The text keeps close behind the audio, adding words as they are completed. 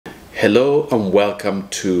Hello and welcome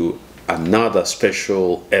to another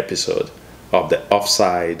special episode of the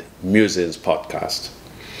Offside Musings Podcast.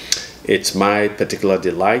 It's my particular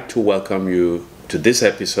delight to welcome you to this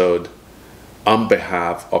episode on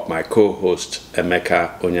behalf of my co-host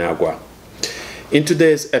Emeka Onyagwa. In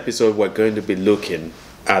today's episode, we're going to be looking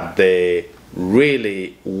at the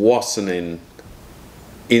really worsening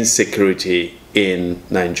insecurity in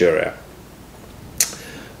Nigeria.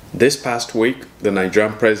 This past week, the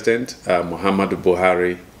Nigerian president, Muhammadu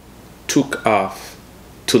Buhari, took off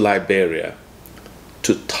to Liberia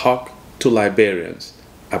to talk to Liberians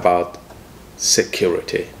about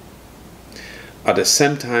security. At the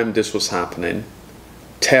same time this was happening,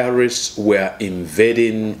 terrorists were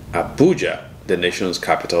invading Abuja, the nation's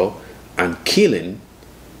capital, and killing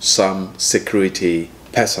some security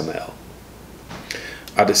personnel.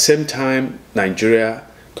 At the same time, Nigeria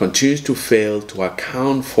continues to fail to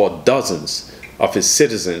account for dozens of its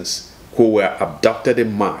citizens who were abducted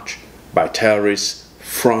in March by terrorists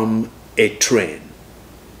from a train.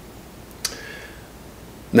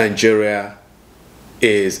 Nigeria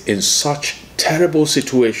is in such terrible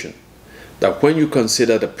situation that when you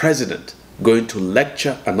consider the president going to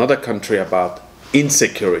lecture another country about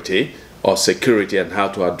insecurity or security and how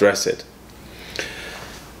to address it,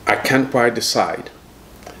 I can't quite decide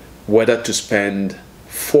whether to spend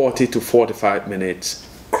 40 to 45 minutes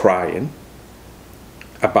crying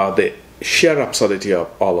about the sheer absurdity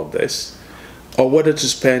of all of this, or whether to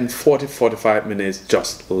spend 45 minutes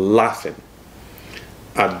just laughing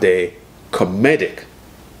at the comedic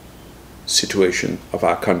situation of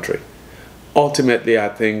our country. Ultimately, I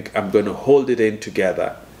think I'm going to hold it in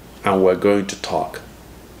together and we're going to talk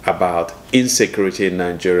about insecurity in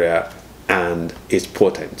Nigeria and its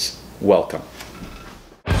potence. Welcome.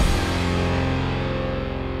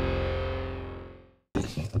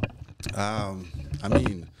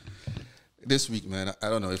 This week, man, I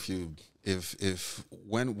don't know if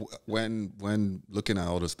when looking at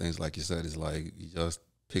all those things, like you said, is like you just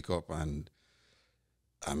pick up and,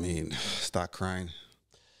 start crying.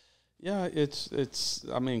 Yeah,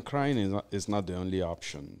 crying is not the only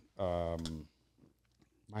option. In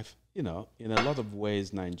a lot of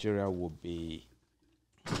ways, Nigeria would be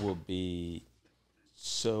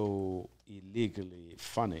so illegally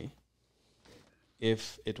funny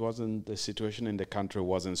if it wasn't, the situation in the country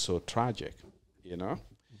wasn't so tragic,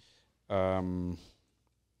 on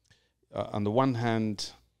the one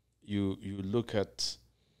hand, you look at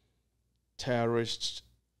terrorist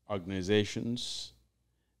organizations,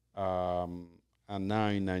 and now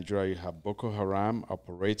in Nigeria you have Boko Haram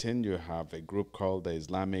operating, you have a group called the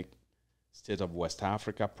Islamic State of West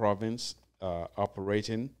Africa Province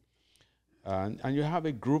operating, and you have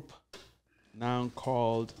a group now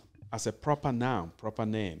called, as a proper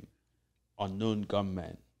name, unknown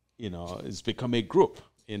gunmen. It's become a group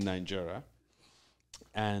in Nigeria,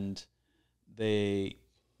 and they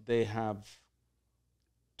have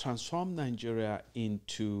transformed Nigeria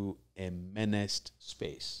into a menaced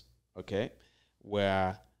space, okay,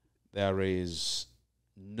 where there is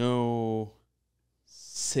no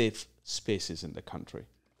safe spaces in the country,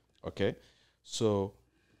 okay? So,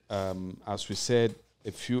 as we said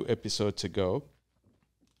a few episodes ago,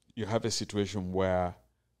 you have a situation where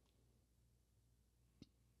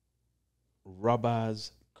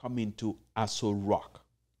robbers come into Aso Rock,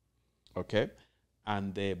 okay,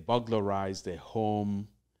 and they burglarize the home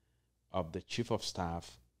of the chief of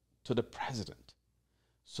staff to the president.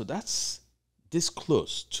 So that's this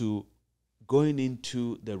close to going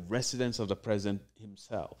into the residence of the president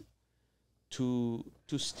himself to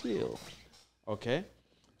steal, okay?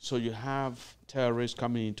 So you have terrorists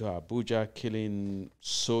coming into Abuja, killing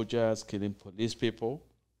soldiers, killing police people.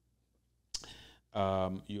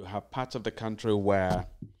 You have parts of the country where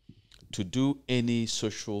to do any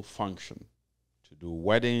social function, to do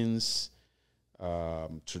weddings,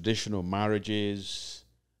 traditional marriages,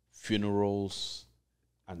 funerals,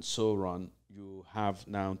 and so on, you have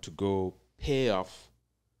now to go pay off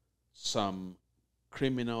some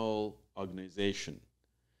criminal organization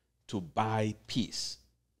to buy peace.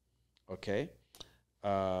 Okay,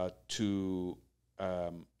 as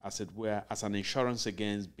it were, as an insurance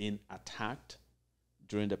against being attacked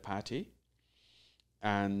during the party,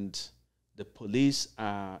 and the police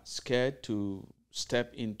are scared to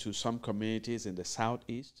step into some communities in the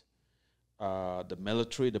southeast. The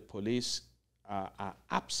military, the police are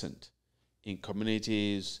absent in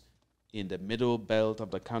communities in the middle belt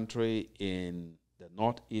of the country, in the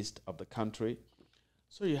northeast of the country.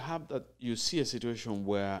 So you see a situation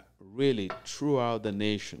where really throughout the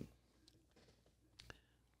nation,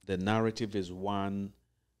 the narrative is one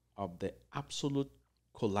of the absolute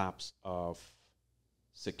collapse of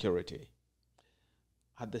security.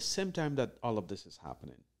 At the same time that all of this is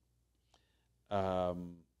happening,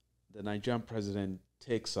 the Nigerian president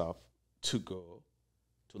takes off to go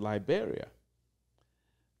to Liberia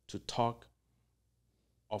to talk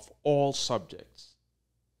of all subjects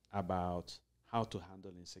about how to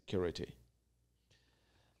handle insecurity.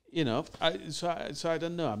 You know, so I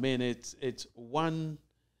don't know. I mean, it's one.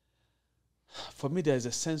 For me, there's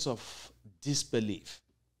a sense of disbelief.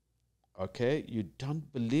 Okay, you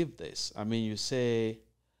don't believe this. I mean, you say,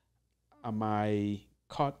 "Am I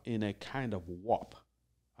caught in a kind of warp?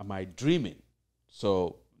 Am I dreaming?"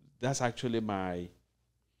 So that's actually my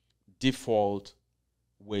default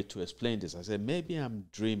way to explain this. I say, maybe I'm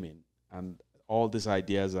dreaming, and all these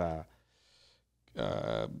ideas are,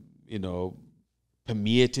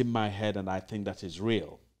 permeating my head, and I think that is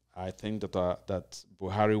real. I think that that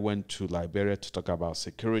Buhari went to Liberia to talk about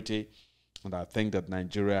security, and I think that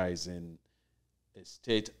Nigeria is in a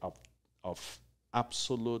state of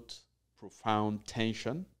absolute, profound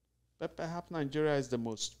tension. But perhaps Nigeria is the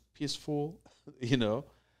most peaceful,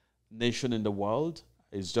 nation in the world.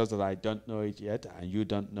 It's just that I don't know it yet, and you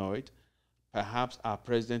don't know it. Perhaps our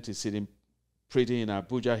president is sitting pretty in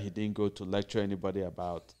Abuja. He didn't go to lecture anybody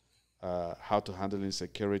about how to handle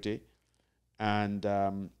insecurity.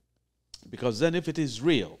 And because then if it is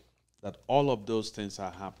real that all of those things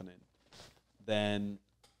are happening, then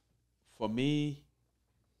for me,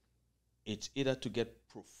 it's either to get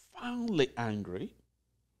profoundly angry,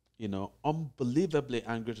 unbelievably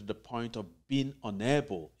angry to the point of being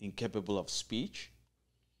unable, incapable of speech,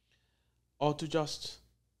 or to just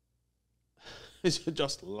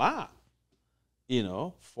laugh,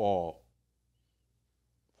 for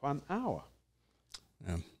an hour.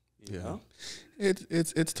 Yeah. Yeah,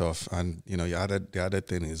 it's tough, and the other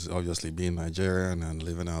thing is obviously being Nigerian and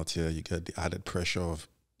living out here. You get the added pressure of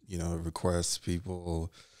requests.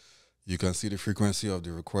 People, you can see the frequency of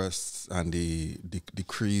the requests and the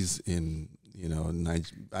decrease in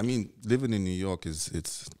I mean, living in New York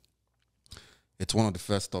it's one of the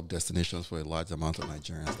first stop destinations for a large amount of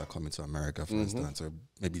Nigerians that come into America, for instance. Or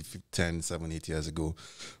maybe 10, 7, 8 years ago,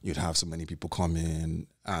 you'd have so many people come in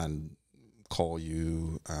and call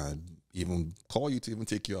you and even call you to even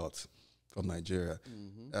take you out from Nigeria.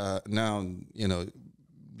 Now,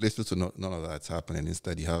 little to none of that's happening.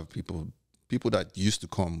 Instead, you have people that used to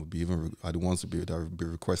come would be are the ones that would be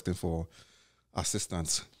requesting for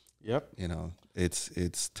assistance. Yep.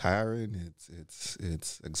 It's tiring.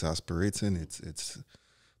 It's exasperating. It's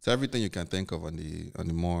everything you can think of on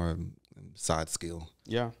the more sad scale.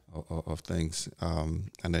 Yeah. Of things.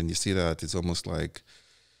 And then you see that it's almost like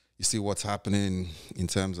you see what's happening in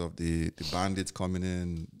terms of the bandits coming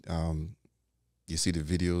in. You see the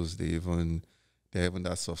videos. They're even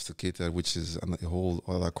that sophisticated, which is a whole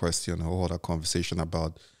other question, a whole other conversation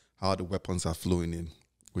about how the weapons are flowing in,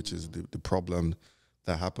 which is the problem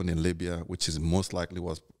that happened in Libya, which is most likely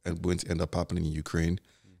what's going to end up happening in Ukraine.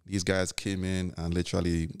 These guys came in and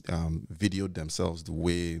literally videoed themselves the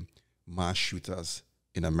way mass shooters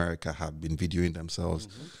in America have been videoing themselves.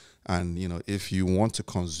 And, if you want to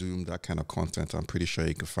consume that kind of content, I'm pretty sure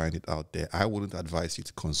you can find it out there. I wouldn't advise you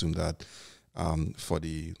to consume that for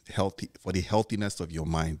the healthiness of your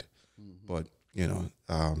mind. But,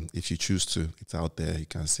 if you choose to, it's out there. You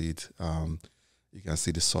can see it. You can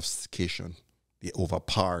see the sophistication, the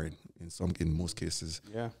overpowering in most cases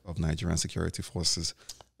of Nigerian security forces.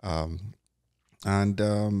 Whether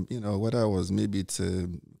it was maybe it's a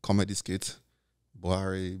comedy skit,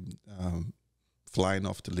 Buhari flying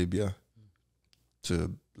off to Libya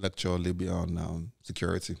to lecture Libya on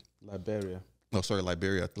security. Liberia. No, sorry,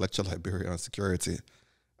 Liberia. Lecture Liberia on security.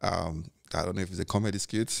 I don't know if it's a comedy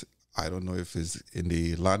skit. I don't know if it's in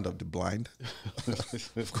the land of the blind. I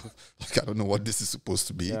don't know what this is supposed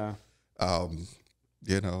to be. Yeah.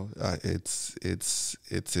 It's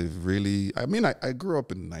a really. I mean, I grew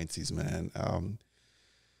up in the 90s, man.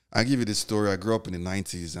 I give you this story. I grew up in the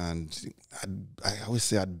 90s, and I always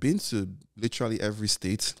say I'd been to literally every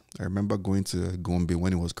state. I remember going to Gombe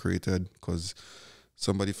when it was created because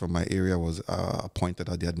somebody from my area was appointed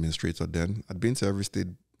as the administrator then. I'd been to every state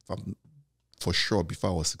for sure before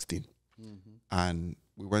I was 16. And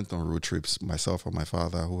we went on road trips, myself and my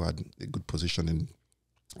father, who had a good position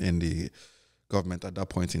in the government at that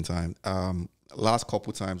point in time. Last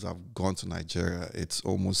couple times I've gone to Nigeria, it's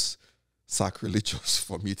almost sacrilegious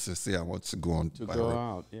for me to say I want to go on. To go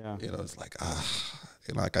out, yeah. It's like,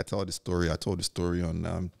 like I told the story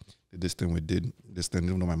on this thing we did,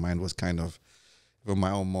 even though my mind was kind of, even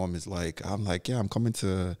my own mom is like, I'm going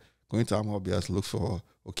to Amobia to look for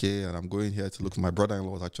Okey, and I'm going here to look for my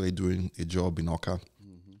brother-in-law was actually doing a job in Okey.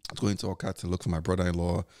 was going to Okey to look for my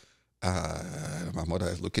brother-in-law. My mother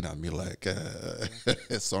is looking at me like,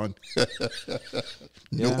 son.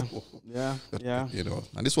 No. Yeah. You know,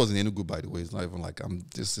 and this was in Enugu, by the way. It's not even like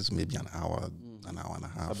this is maybe an hour and a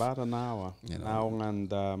half. About an hour. You know. Now,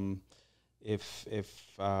 and if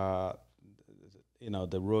you know,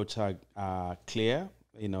 the roads are clear,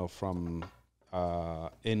 you know, from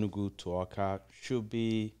Enugu to Okey, should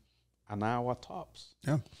be an hour tops.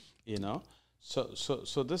 Yeah. You know,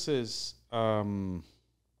 so this is you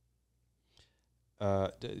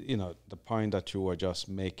know, the point that you were just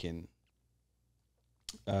making.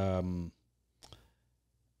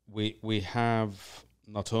 We have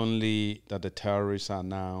not only that the terrorists are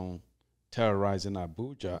now terrorizing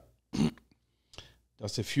Abuja.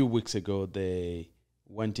 Just a few weeks ago, they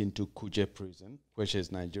went into Kuje prison, which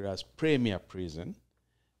is Nigeria's premier prison,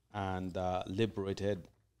 and liberated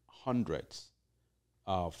hundreds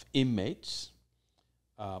of inmates,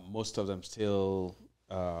 most of them still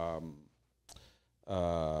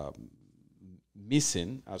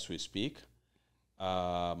missing as we speak.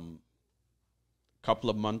 Couple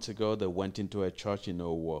of months ago, they went into a church in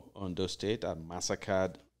Ondo State and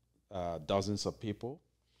massacred dozens of people.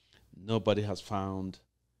 Nobody has found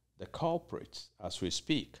the culprits as we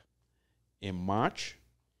speak. In March,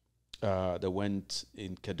 they went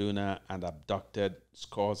in Kaduna and abducted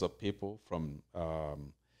scores of people from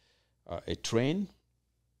a train.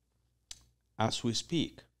 As we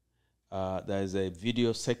speak, there is a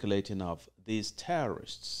video circulating of these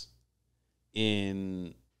terrorists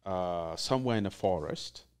in somewhere in a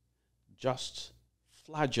forest, just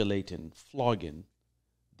flagellating, flogging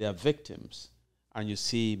their victims. And you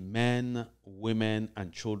see men, women,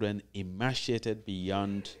 and children emaciated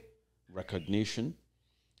beyond recognition,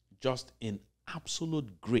 just in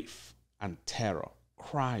absolute grief and terror,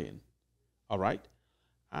 crying. All right?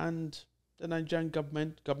 And the Nigerian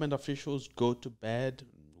government officials go to bed,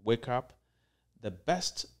 wake up. The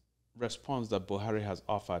best response that Buhari has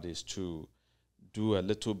offered is to do a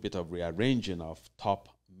little bit of rearranging of the top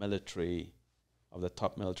military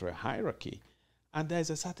hierarchy. And there's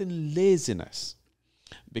a certain laziness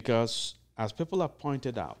because, as people have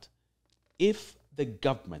pointed out, if the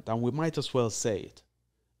government, and we might as well say it,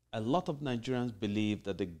 a lot of Nigerians believe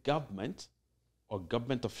that the government or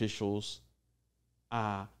government officials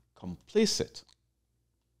are complicit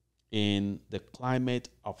in the climate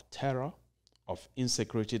of terror, of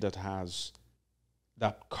insecurity that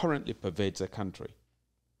currently pervades the country.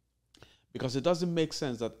 Because it doesn't make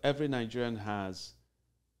sense that every Nigerian has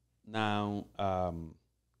now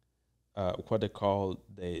what they call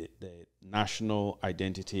the national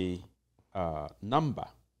identity number,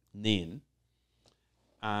 NIN.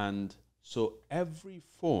 And so every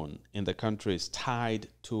phone in the country is tied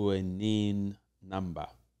to a NIN number,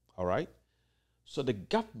 all right? So the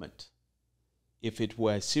government, if it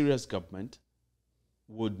were a serious government,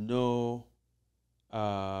 would know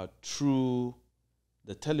through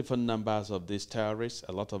the telephone numbers of these terrorists.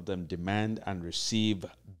 A lot of them demand and receive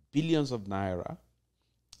billions of naira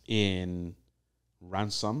in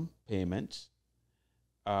ransom payments.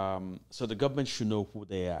 So the government should know who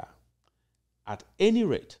they are. At any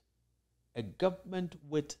rate, a government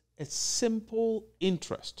with a simple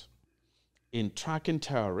interest in tracking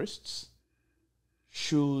terrorists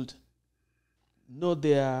should know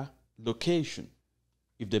their location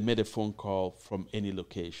if they made a phone call from any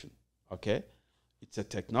location, okay? It's a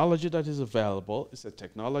technology that is available. It's a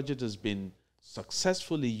technology that's been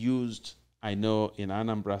successfully used, I know, in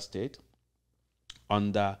Anambra State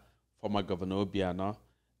under former Governor Obiano.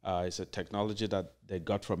 It's a technology that they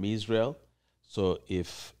got from Israel. So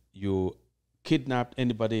if you kidnapped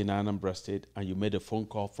anybody in Anambra State and you made a phone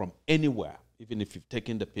call from anywhere, even if you've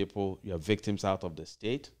taken the people, your victims out of the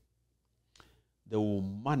state, they will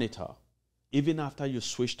monitor. Even after you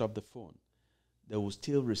switched off the phone, they will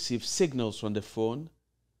still receive signals from the phone,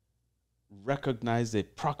 recognize the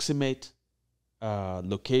proximate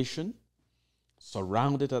location,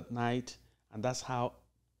 surround it at night, and that's how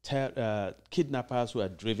kidnappers were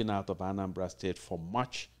driven out of Anambra State for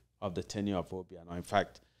much of the tenure of Obiano. In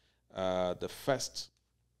fact, the first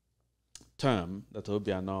term that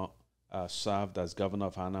Obiano served as governor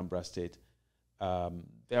of Anambra State,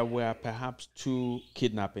 there were perhaps 2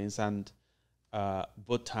 kidnappings, and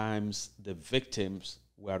both times the victims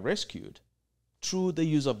were rescued through the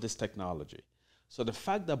use of this technology. So the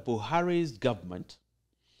fact that Buhari's government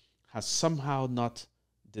has somehow not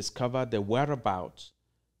discovered the whereabouts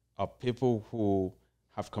of people who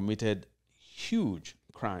have committed huge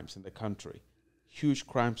crimes in the country, huge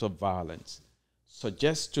crimes of violence,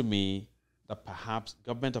 suggests to me that perhaps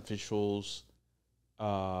government officials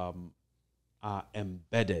are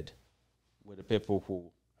embedded with the people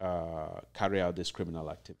who carry out these criminal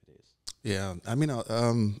activities. Yeah, I mean,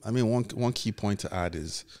 one key point to add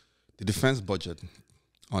is the defense budget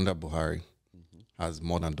under Buhari has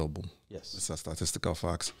more than doubled. Yes, it's a statistical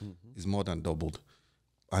facts. It's more than doubled,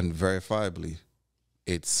 and verifiably,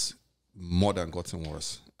 it's more than gotten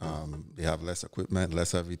worse. They have less equipment,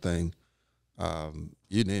 less everything.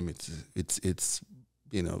 You name it. It's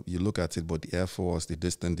you look at it, but the Air Force,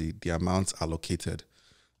 the amounts allocated.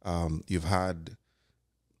 You've had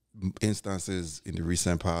instances in the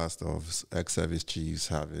recent past of ex-service chiefs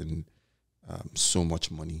having so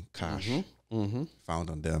much money, cash, found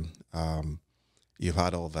on them. You've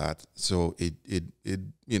had all that. So it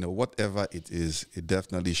whatever it is, it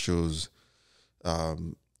definitely shows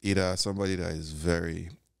either somebody that is very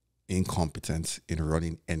incompetent in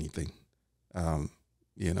running anything.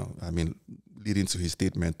 Leading to his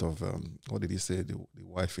statement of what did he say? The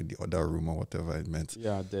wife in the other room or whatever it meant.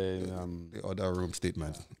 Yeah, the other room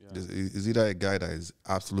statement. Yeah. Is either a guy that is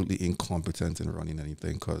absolutely incompetent in running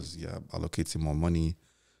anything because allocating more money,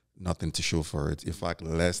 nothing to show for it. In fact,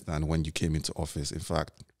 less than when you came into office. In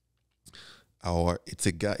fact,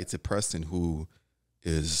 it's a person who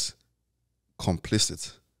is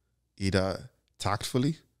complicit, either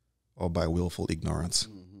tactfully or by willful ignorance,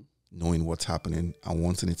 knowing what's happening and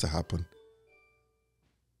wanting it to happen,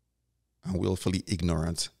 and willfully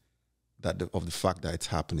ignorant of the fact that it's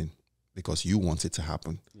happening because you want it to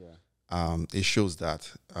happen. Yeah. It shows that.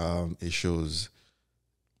 It shows.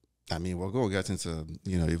 I mean, we're going to get into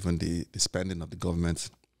even the spending of the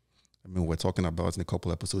government. I mean, we're talking about in a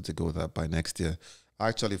couple episodes ago that by next year,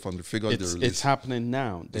 actually, from the figures they released, it's happening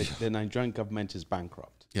now. The Nigerian government is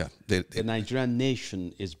bankrupt. Yeah, the Nigerian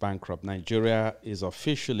nation is bankrupt. Nigeria is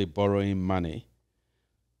officially borrowing money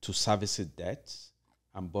to service its debts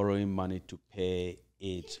and borrowing money to pay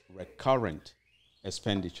its recurrent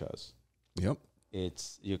expenditures. Yep.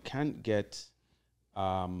 You can't get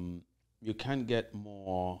a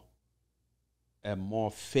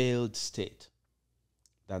more failed state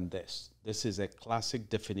than this. This is a classic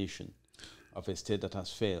definition of a state that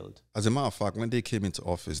has failed. As a matter of fact, when they came into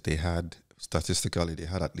office, they had at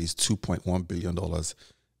least $2.1 billion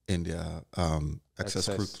in their excess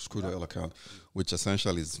crude oil account, which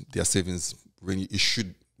essentially is their savings.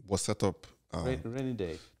 Was set up rainy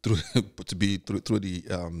day through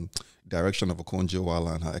the direction of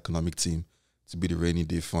Okonjo-Iweala and her economic team to be the rainy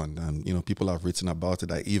day fund. And people have written about it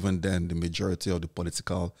that even then the majority of the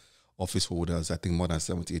political office holders, I think more than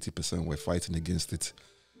 70-80%, were fighting against it.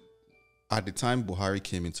 At the time Buhari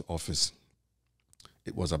came into office,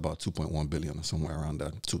 it was about 2.1 billion or somewhere around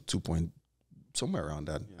that. Somewhere around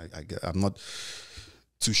that. Yeah. I'm not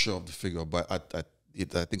too sure of the figure, but I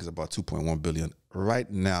think it's about 2.1 billion. Right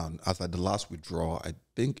now, as at the last withdrawal, I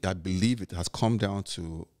believe it has come down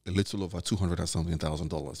to a little over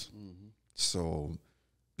 $200,000. So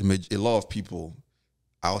a lot of people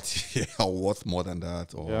out here are worth more than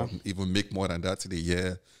that, or even make more than that in a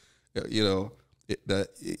year. A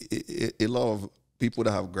lot of people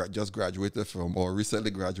that have just graduated from or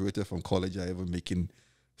recently graduated from college are even making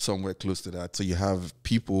somewhere close to that. So you have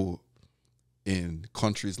people in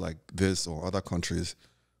countries like this or other countries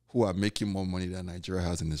who are making more money than Nigeria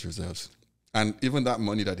has in its reserves. And even that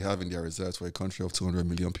money that they have in their reserves for a country of 200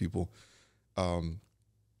 million people that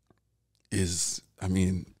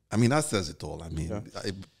says it all. I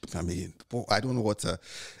don't know what to,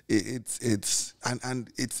 it's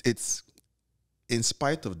in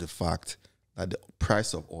spite of the fact that the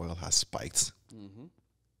price of oil has spiked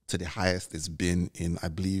to the highest it's been in, I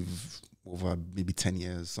believe, over maybe 10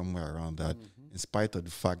 years, somewhere around that, in spite of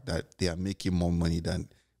the fact that they are making more money than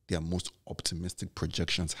their most optimistic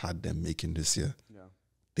projections had them making this year. Yeah.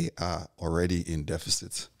 They are already in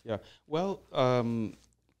deficit. Yeah. Well,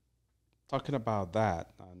 talking about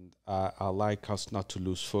that, and I like us not to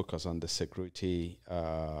lose focus on the security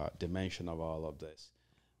dimension of all of this.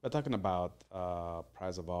 We're talking about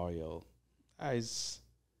price of oil as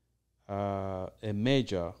a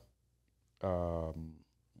major,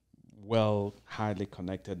 highly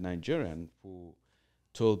connected Nigerian who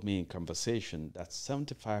told me in conversation that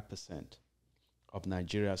 75% of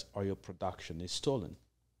Nigeria's oil production is stolen.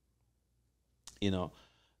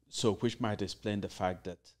 So which might explain the fact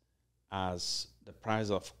that as the price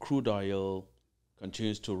of crude oil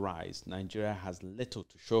continues to rise, Nigeria has little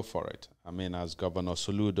to show for it. I mean, as Governor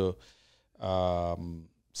Soludo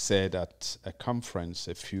said at a conference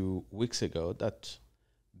a few weeks ago, that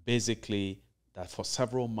basically that for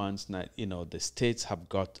several months now, the states have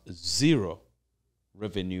got zero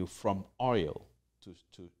revenue from oil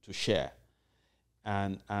to share.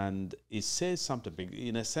 And it says something.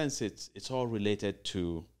 In a sense, it's all related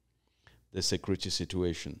to the security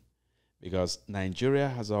situation, because Nigeria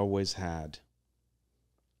has always had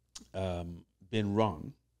been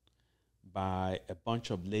run by a bunch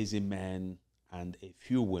of lazy men and a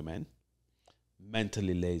few women,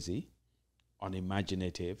 mentally lazy,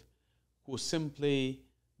 unimaginative, who simply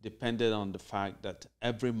depended on the fact that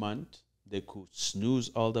every month they could snooze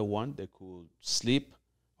all they want, they could sleep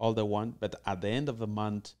all they want, but at the end of the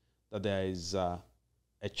month, that there is a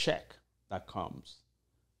check that comes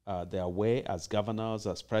their way as governors,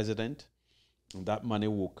 as president, and that money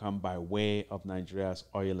will come by way of Nigeria's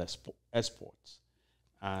oil exports.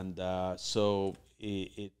 And so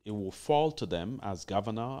it will fall to them as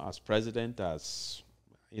governor, as president, as,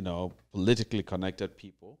 politically connected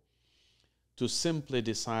people, to simply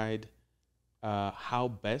decide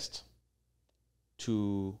how best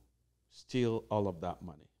to steal all of that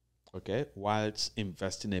money, okay, whilst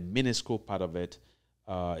investing a minuscule part of it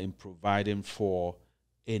in providing for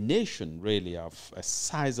a nation, really, of a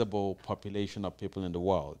sizable population of people in the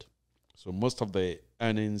world. So most of the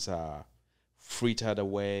earnings are frittered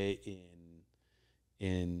away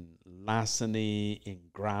in larceny, in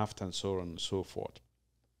graft, and so on and so forth.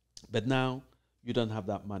 But now you don't have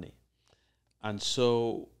that money. And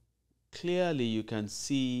so clearly you can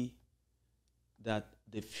see that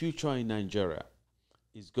the future in Nigeria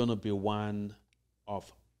is going to be one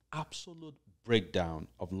of absolute breakdown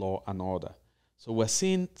of law and order. So we're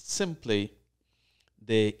seeing simply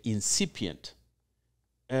the incipient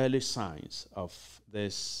early signs of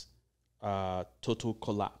this total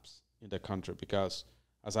collapse in the country, because,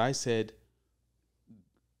 as I said,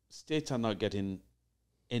 states are not getting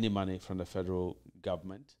any money from the federal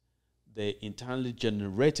government. The internally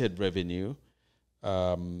generated revenue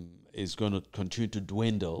is going to continue to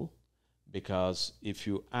dwindle, because if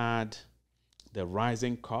you add the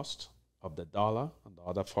rising cost of the dollar and the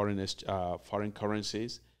other foreign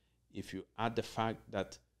currencies, if you add the fact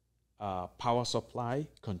that power supply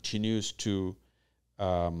continues to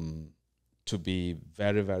be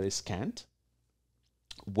very, very scant,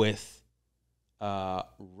 with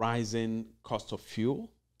rising cost of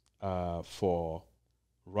fuel for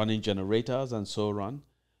running generators and so on,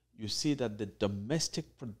 you see that the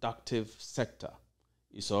domestic productive sector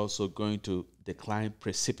is also going to decline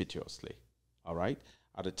precipitously, all right?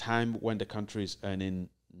 At a time when the country is earning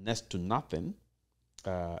next to nothing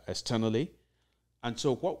externally. And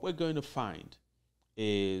so what we're going to find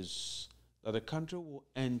is that the country will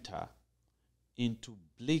enter into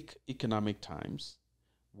bleak economic times,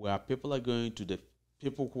 where people are going to, the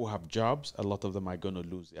people who have jobs, a lot of them are going to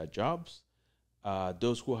lose their jobs.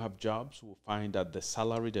 Those who have jobs will find that the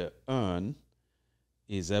salary they earn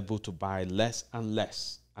is able to buy less and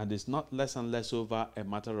less. And it's not less and less over a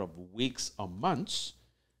matter of weeks or months.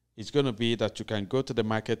 It's going to be that you can go to the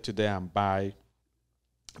market today and buy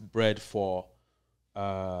bread for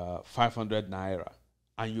 500 naira,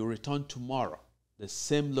 and you return tomorrow. The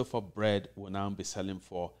same loaf of bread will now be selling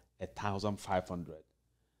for 1,500.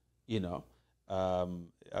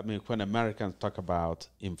 When Americans talk about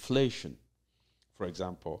inflation, for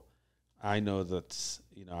example, I know that,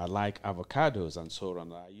 I like avocados and so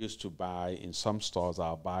on. I used to buy, in some stores,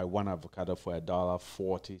 I'll buy one avocado for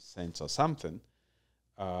 $1.40 or something.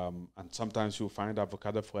 And sometimes you'll find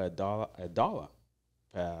avocado for $1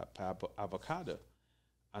 per avocado.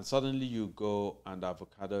 And suddenly you go and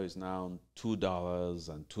avocado is now $2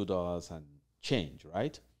 and $2 and change,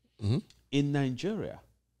 right? Mm-hmm. In Nigeria,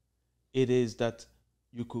 it is that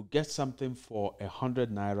you could get something for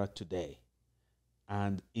 100 naira today.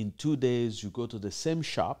 And in 2 days, you go to the same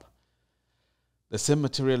shop, the same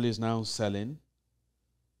material is now selling.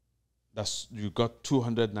 You got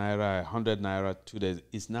 200 naira, 100 naira, 2 days,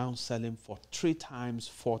 is now selling for 3 times,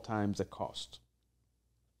 4 times the cost.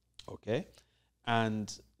 Okay?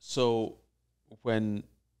 And so when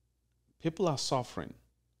people are suffering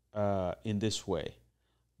in this way,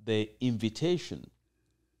 the invitation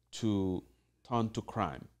to turn to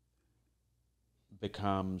crime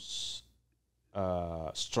becomes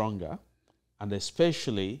stronger, and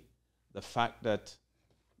especially the fact that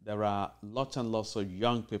there are lots and lots of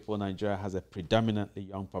young people. Nigeria has a predominantly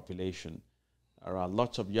young population. There are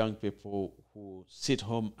lots of young people who sit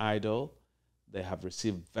home idle. They have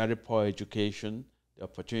received very poor education. The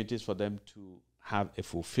opportunities for them to have a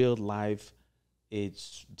fulfilled life,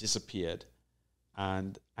 it's disappeared.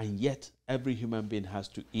 And yet every human being has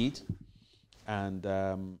to eat.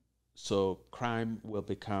 And so crime will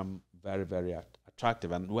become very, very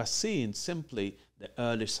attractive. And we're seeing simply the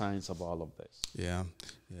early signs of all of this. Yeah.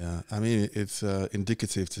 I mean, it's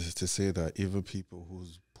indicative to say that even people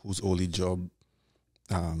whose only job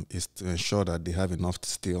is to ensure that they have enough to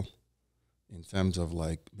steal, in terms of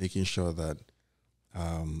like making sure that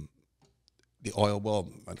the oil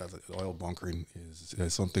bunkering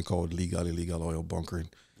is something called illegal oil bunkering,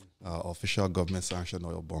 official government sanctioned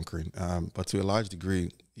oil bunkering. But to a large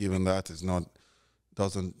degree, even that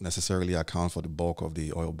doesn't necessarily account for the bulk of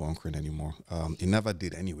the oil bunkering anymore. It never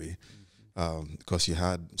did anyway, because you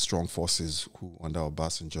had strong forces who, under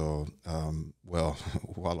Obasanjo, while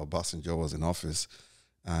Obasanjo was in office,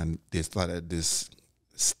 and they started this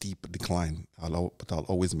steep decline. But I'll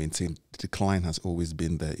always maintain the decline has always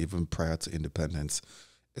been there, even prior to independence.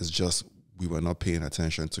 It's just we were not paying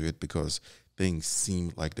attention to it because things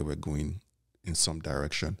seemed like they were going in some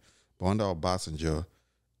direction. But under Obasanjo,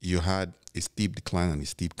 you had a steep decline and a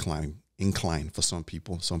steep incline for some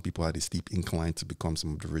people. Some people had a steep incline to become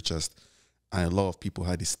some of the richest, and a lot of people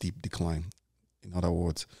had a steep decline. In other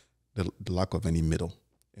words, the lack of any middle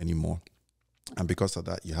anymore. And because of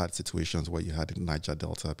that, you had situations where you had in Niger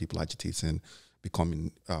Delta, people agitating,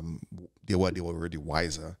 becoming, they were already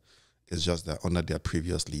wiser. It's just that under their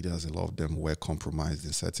previous leaders, a lot of them were compromised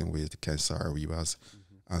in certain ways, the Cain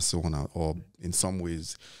and so on. Or in some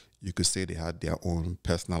ways, you could say they had their own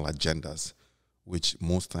personal agendas, which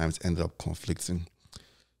most times ended up conflicting.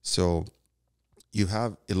 So you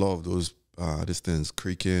have a lot of those things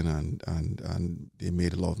creaking, and they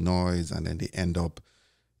made a lot of noise, and then they end up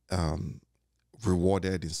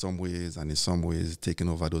rewarded in some ways, and in some ways taking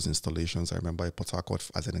over those installations. I remember Port Harcourt,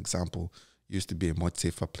 as an example, used to be a much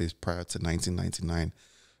safer place prior to 1999.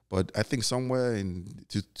 But I think somewhere in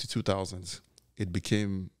the 2000s, it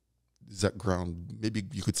became that ground, maybe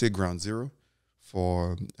you could say ground zero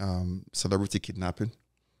for celebrity kidnapping,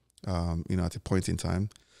 at a point in time.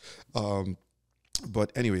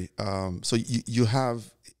 But anyway, so you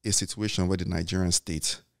have a situation where the Nigerian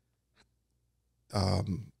state,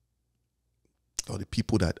 or the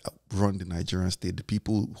people that run the Nigerian state, the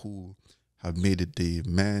people who have made it, the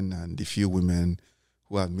men and the few women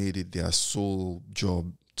who have made it their sole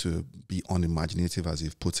job to be unimaginative, as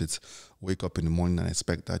you've put it, wake up in the morning and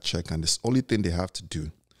expect that check, and the only thing they have to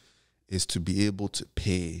do is to be able to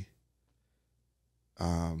pay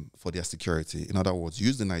for their security. In other words,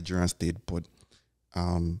 use the Nigerian state, but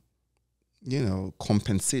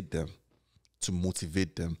compensate them, to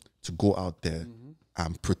motivate them to go out there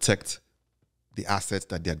and protect the assets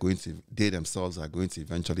that they themselves are going to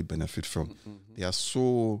eventually benefit from. They are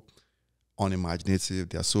so unimaginative,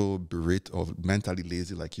 they are so berate or mentally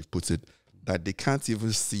lazy, like you've put it, that they can't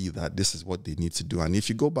even see that this is what they need to do. And if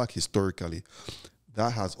you go back historically,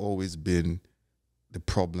 that has always been the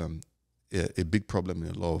problem, a big problem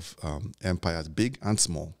in a lot of empires, big and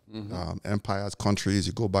small. Empires, countries,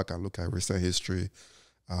 you go back and look at recent history,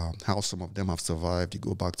 how some of them have survived. You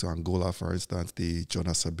go back to Angola, for instance, the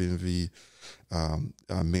Jonas Savimbi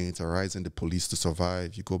militarizing the police to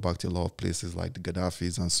survive. You go back to a lot of places like the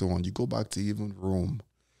Gaddafis and so on. You go back to even Rome,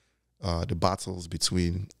 the battles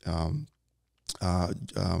between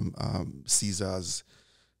Caesar's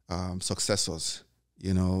successors,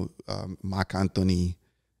 Mark Antony,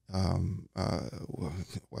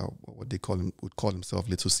 what they call him, would call himself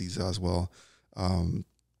Little Caesar as well.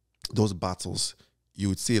 Those battles, you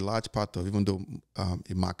would see a large part of, even though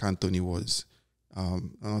Mark Antony was,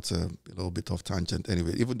 that's a little bit off tangent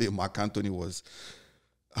anyway, even though Mark Antony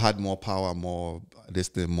had more power, more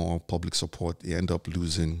public support, he ended up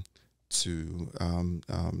losing to,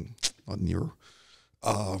 not Nero.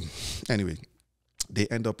 Anyway, they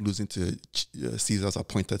end up losing to Caesar's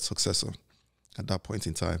appointed successor at that point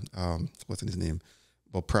in time. What's his name?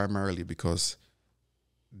 But primarily because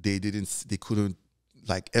they couldn't,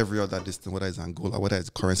 like every other distance, whether it's Angola, whether it's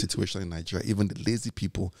the current situation in Nigeria, even the lazy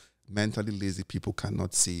people, mentally lazy people,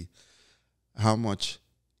 cannot see how much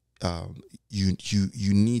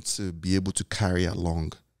you need to be able to carry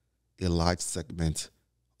along a large segment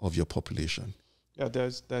of your population. Yeah,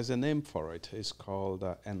 there's a name for it. It's called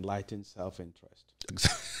enlightened self-interest.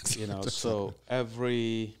 Exactly. So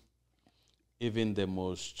even the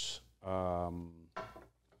most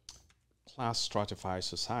class stratified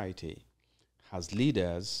society has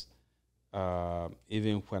leaders.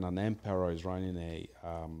 Even when an emperor is running a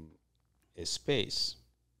space,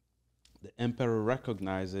 the emperor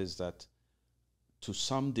recognizes that to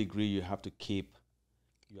some degree you have to keep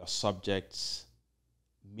your subjects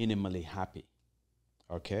minimally happy,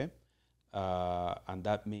 okay? And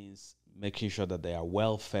that means making sure that they are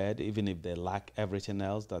well fed, even if they lack everything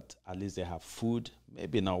else, that at least they have food,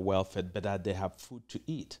 maybe not well fed, but that they have food to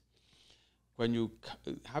eat. When you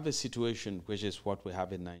have a situation, which is what we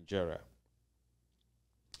have in Nigeria,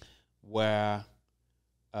 where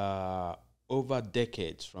over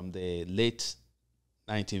decades, from the late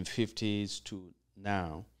 1950s to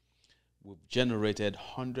now, we've generated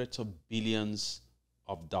hundreds of billions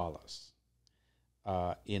of dollars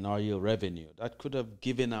in oil revenue. That could have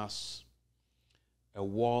given us a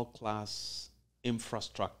world-class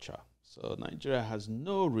infrastructure. So Nigeria has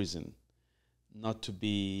no reason not to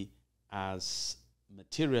be as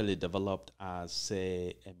materially developed as,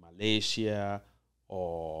 say, a Malaysia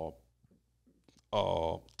or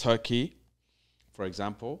Turkey, for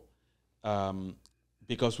example,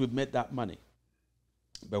 because we've made that money.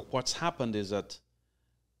 But what's happened is that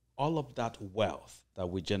all of that wealth that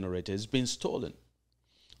we generated has been stolen.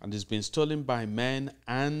 And it's been stolen by men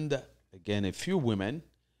and, again, a few women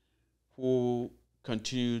who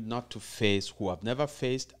continue not to face, who have never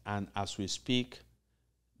faced, and as we speak,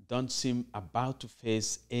 don't seem about to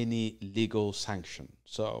face any legal sanction.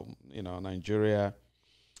 So, Nigeria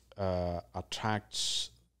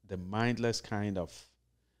attracts the mindless kind of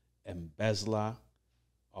embezzler,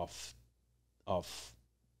 of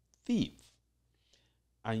thief.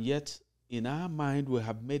 And yet, in our mind, we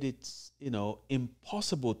have made it,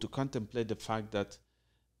 impossible to contemplate the fact that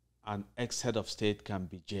an ex-head of state can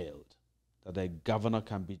be jailed, that a governor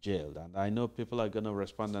can be jailed. And I know people are going to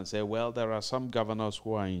respond and say, well, there are some governors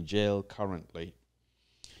who are in jail currently.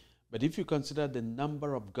 But if you consider the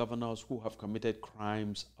number of governors who have committed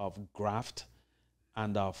crimes of graft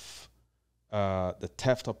and of the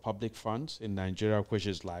theft of public funds in Nigeria, which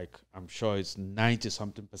is like, I'm sure it's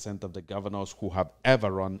 90-something% of the governors who have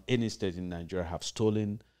ever run any state in Nigeria have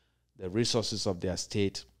stolen the resources of their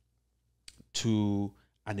state to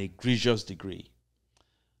an egregious degree.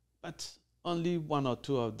 But only one or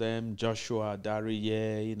two of them, Joshua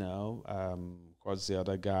Dariye, what's the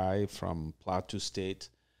other guy from Plateau State?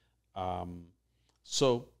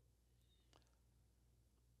 So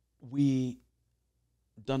we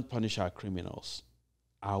don't punish our criminals,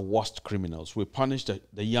 our worst criminals. We punish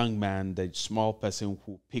the young man, the small person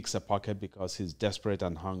who picks a pocket because he's desperate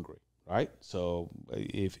and hungry, right? So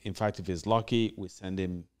if he's lucky, we send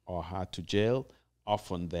him or her to jail.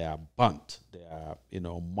 Often they are burnt, they are,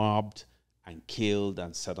 mobbed and killed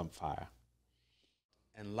and set on fire.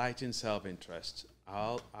 Enlightened self-interest.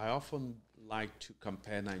 I often like to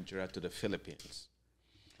compare Nigeria to the Philippines.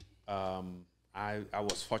 I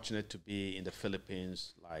was fortunate to be in the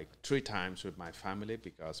Philippines like 3 times with my family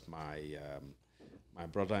because my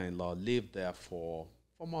brother-in-law lived there for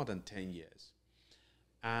more than 10 years.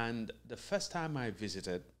 And the first time I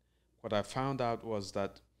visited, what I found out was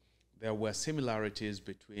that there were similarities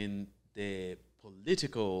between the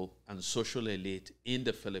political and social elite in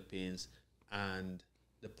the Philippines and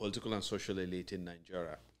the political and social elite in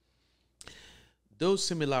Nigeria. Those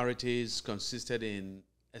similarities consisted in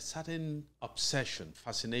a certain obsession,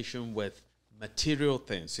 fascination with material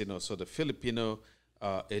things, so the Filipino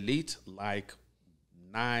elite like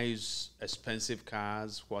nice, expensive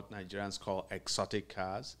cars, what Nigerians call exotic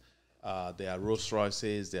cars. They are Rolls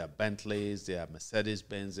Royces, they are Bentleys, they are Mercedes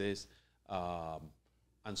Benzes,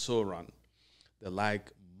 and so on. They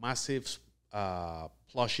like massive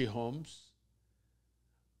plushy homes.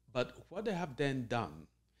 But what they have then done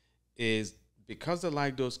is, because they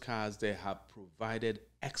like those cars, they have provided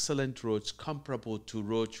excellent roads comparable to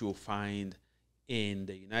roads you'll find in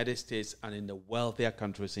the United States and in the wealthier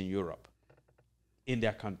countries in Europe, in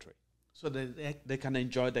their country. So they can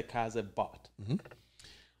enjoy the cars they've bought. Mm-hmm.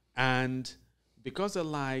 And because they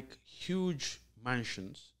like huge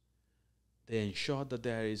mansions, they ensure that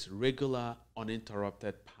there is regular,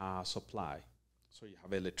 uninterrupted power supply. So you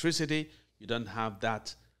have electricity, you don't have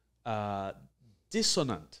that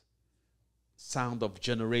dissonant sound of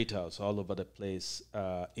generators all over the place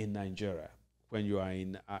in Nigeria when you are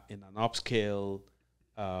in an upscale,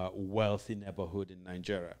 wealthy neighborhood in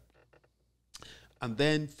Nigeria. And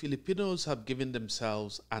then Filipinos have given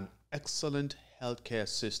themselves an excellent healthcare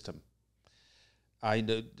system. I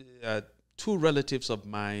know 2 relatives of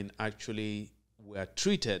mine actually were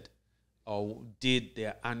treated or did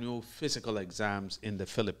their annual physical exams in the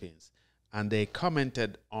Philippines. And they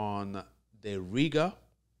commented on the rigor,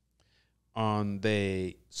 on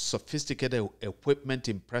the sophisticated equipment,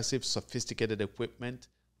 impressive sophisticated equipment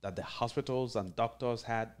that the hospitals and doctors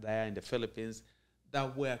had there in the Philippines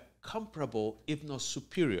that were comparable, if not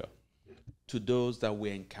superior, to those that we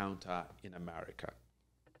encounter in America.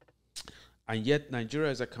 And yet Nigeria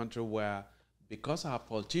is a country where, because our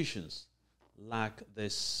politicians lack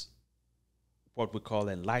this, what we call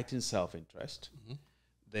enlightened self-interest, mm-hmm.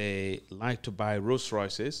 They like to buy Rolls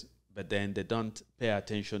Royces, but then they don't pay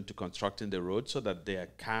attention to constructing the road so that their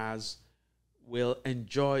cars will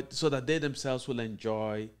enjoy, so that they themselves will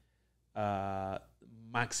enjoy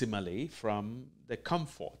maximally from the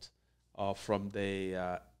comfort or from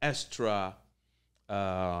the extra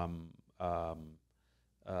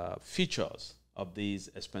features of these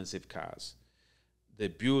expensive cars. They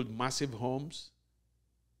build massive homes,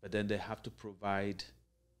 but then they have to provide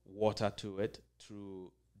water to it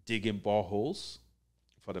through digging boreholes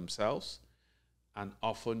for themselves. And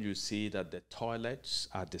often you see that the toilets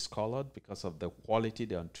are discolored because of the quality,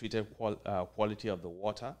 the untreated quality of the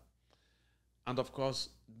water. And of course,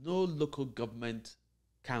 no local government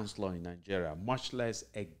councillor in Nigeria, much less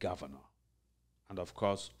a governor, and of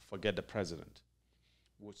course, forget the president,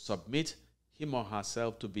 would submit him or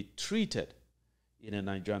herself to be treated in a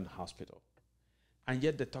Nigerian hospital. And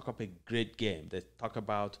yet they talk up a great game. They talk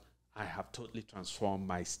about, I have totally transformed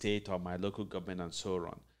my state or my local government and so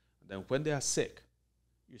on. And then when they are sick,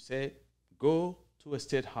 you say, go to a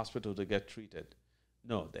state hospital to get treated.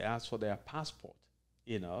 No, they ask for their passport.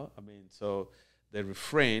 So they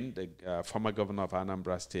refrain. The former governor of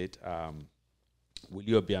Anambra State,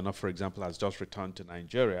 Willie Obiano, for example, has just returned to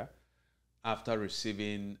Nigeria after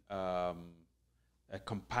receiving a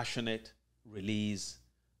compassionate release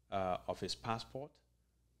of his passport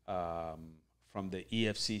from the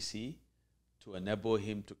EFCC to enable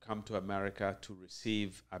him to come to America to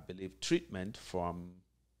receive, I believe, treatment from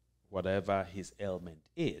whatever his ailment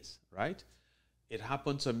is, right? It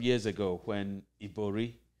happened some years ago when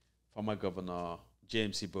Ibori, former governor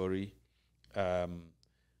James Ibori,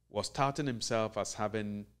 was touting himself as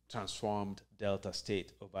having transformed Delta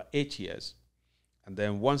State over 8 years. And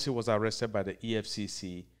then once he was arrested by the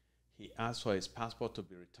EFCC, he asked for his passport to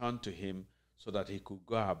be returned to him so that he could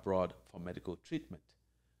go abroad for medical treatment.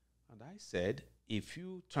 And I said, if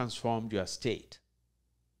you transformed your state,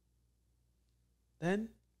 then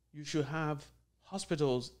you should have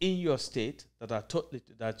hospitals in your state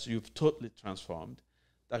that you've totally transformed,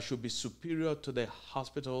 that should be superior to the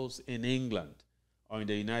hospitals in England or in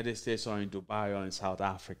the United States or in Dubai or in South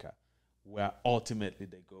Africa, where ultimately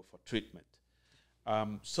they go for treatment.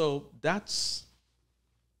 So that's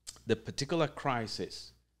the particular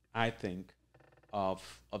crisis, I think, of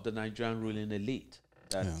the Nigerian ruling elite.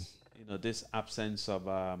 That this absence of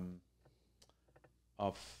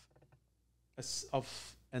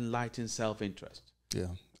enlightened self-interest. Yeah.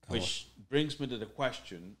 Which brings me to the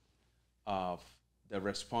question of the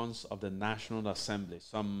response of the National Assembly.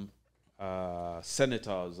 Some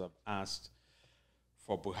senators have asked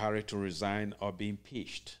for Buhari to resign or be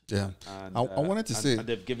impeached. Yeah. And, I wanted to say... And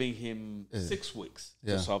they've given him 6 weeks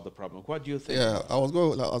to solve the problem. What do you think? Yeah, I was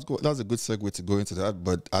going. That's a good segue to go into that.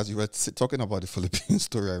 But as you were talking about the Philippine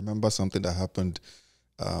story, I remember something that happened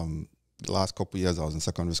the last couple of years. I was in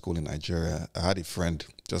secondary school in Nigeria. I had a friend,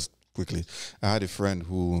 just quickly,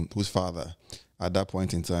 whose father, at that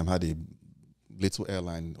point in time, had a little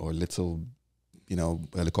airline or little,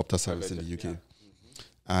 helicopter service in the UK. Yeah.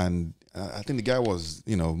 And I think the guy was,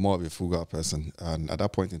 more of a frugal person. And at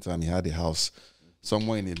that point in time, he had a house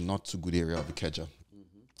somewhere in a not too good area of Ikeja.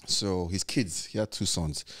 So his kids, he had 2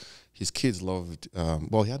 sons. His kids loved,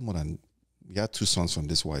 he had 2 sons from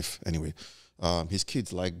this wife anyway. His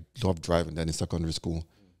kids loved driving then in secondary school.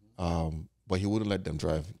 But he wouldn't let them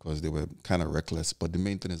drive because they were kind of reckless. But the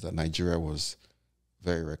main thing is that Nigeria was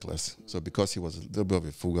very reckless. So because he was a little bit of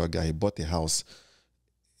a frugal guy, he bought a house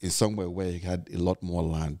in somewhere where he had a lot more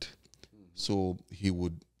land. So he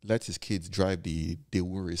would let his kids drive the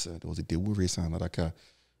Daewoo Racer. There was a Daewoo Racer, another car.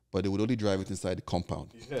 But they would only drive it inside the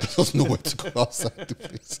compound. Yeah. There was nowhere to go outside the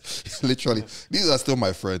place. Literally. These are still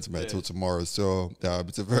my friends, man, till tomorrow. So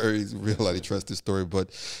it's a very real and interesting story. But,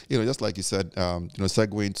 just like you said,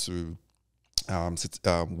 segueing to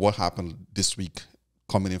what happened this week,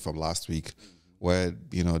 coming in from last week, where,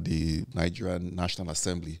 the Nigerian National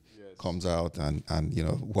Assembly comes out and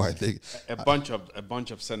why they a bunch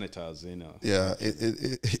of senators, Yeah,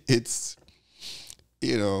 it's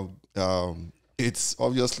it's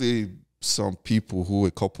obviously some people who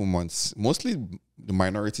a couple months, mostly the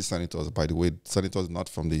minority senators, by the way, senators not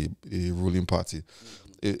from the ruling party,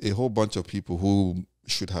 a whole bunch of people who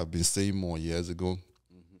should have been saying more years ago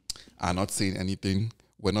are not saying anything.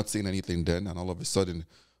 We're not saying anything then, and all of a sudden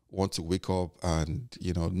want to wake up and,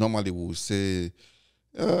 normally we'll say,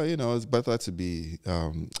 it's better to be,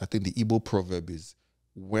 I think the Igbo proverb is,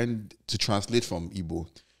 to translate from Igbo,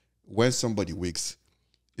 when somebody wakes,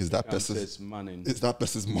 is that person's money.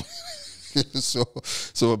 So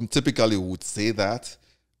typically we would say that,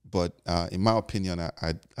 but in my opinion,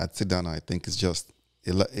 I'd sit down and I think it's just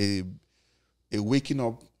a waking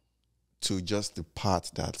up to just the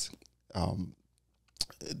part that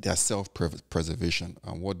their self-preservation.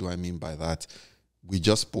 And what do I mean by that? We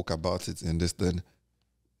just spoke about it in this then.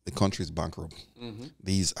 the country is bankrupt.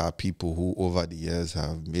 These are people who over the years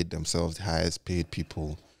have made themselves the highest paid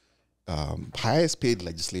people, highest paid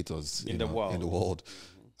legislators in the world.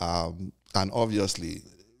 And obviously,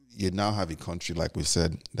 you now have a country, like we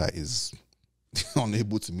said, that is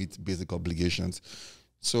unable to meet basic obligations.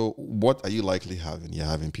 So what are you likely having? You're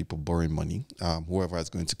having people borrowing money. Whoever is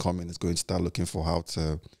going to come in is going to start looking for how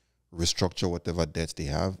to restructure whatever debts they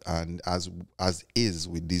have. And as is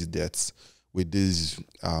with these debts, with these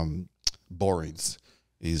borrowings,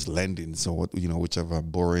 is lending. So what, whichever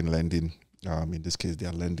borrowing, lending, in this case they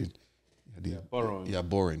are lending. They are borrowing. Yeah,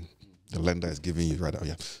 borrowing. The lender is giving you rather.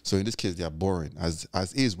 Yeah. So in this case they are borrowing, as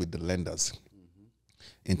is with the lenders.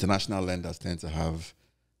 International lenders tend to have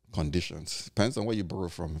conditions. Depends on where you borrow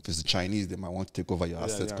from. If it's the Chinese, they might want to take over your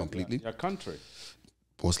assets completely. Your country.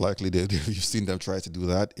 Most likely, you've seen them try to do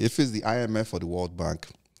that. If it's the IMF or the World Bank,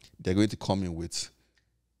 they're going to come in with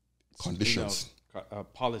conditions,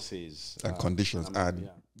 policies, and conditions, and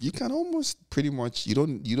you can almost pretty much you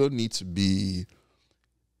don't need to be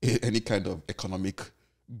any kind of economic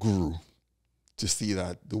guru to see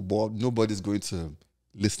that the world nobody's going to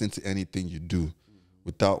listen to anything you do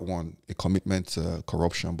without, one, a commitment to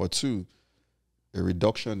corruption, but two, a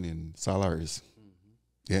reduction in salaries.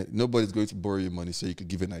 Yeah, nobody's going to borrow you money so you could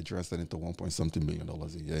give a Nigerian student to $1.something million a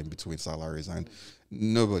year in between salaries, and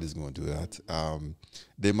nobody's going to do that.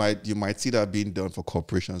 You might see that being done for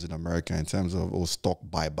corporations in America in terms of stock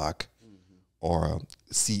buyback or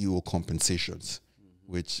CEO compensations,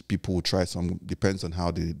 which people will try some. Depends on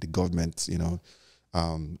how the government,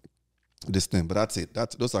 this thing. But that's it.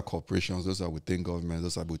 Those are corporations. Those are within government.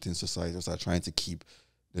 Those are within society. Those are trying to keep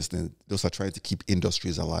this thing. Those are trying to keep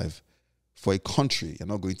industries alive. For a country, you're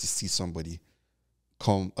not going to see somebody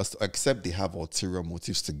come, except they have ulterior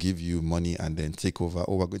motives to give you money and then take over.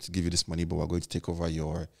 Oh, we're going to give you this money, but we're going to take over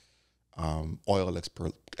your oil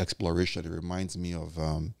exploration. It reminds me of,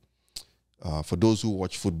 for those who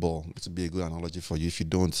watch football, it would be a good analogy for you. If you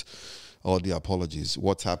don't, all the apologies.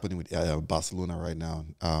 What's happening with Barcelona right now,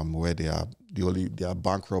 where they are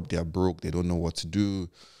bankrupt, they are broke, they don't know what to do,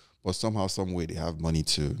 but somehow, some way, they have money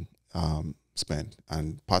to spend.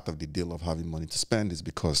 And part of the deal of having money to spend is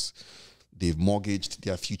because they've mortgaged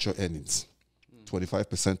their future earnings,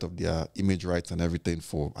 25% of their image rights and everything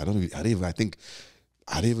for I don't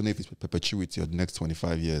even know if it's perpetuity or the next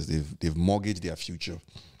 25 years. They've mortgaged their future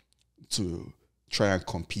to try and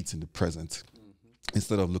compete in the present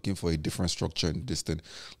instead of looking for a different structure in this thing.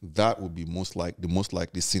 That would be the most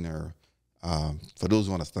likely scenario. For those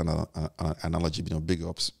who understand an analogy, big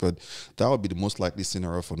ups, but that would be the most likely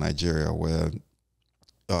scenario for Nigeria, where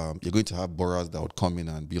you're going to have borrowers that would come in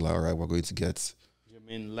and be like, all right, we're going to get... You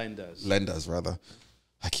mean lenders? Lenders, rather.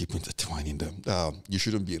 I keep intertwining them. You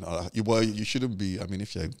shouldn't be... you shouldn't be... I mean,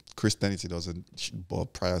 if you're... Christianity doesn't...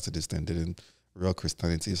 But prior to this then, real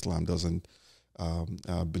Christianity, Islam doesn't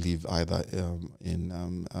believe either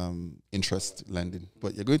in interest lending.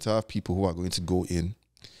 But you're going to have people who are going to go in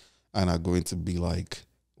and are going to be like,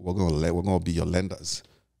 we're going to be your lenders,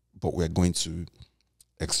 but we're going to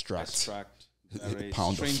extract a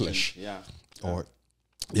pound of flesh. Yeah. Or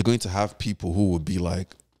you're going to have people who will be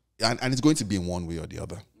like, and it's going to be in one way or the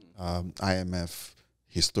other. IMF,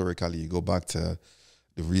 historically, you go back to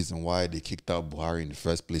the reason why they kicked out Buhari in the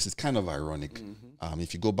first place. It's kind of ironic.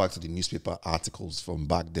 If you go back to the newspaper articles from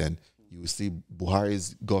back then, you will see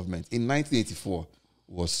Buhari's government in 1984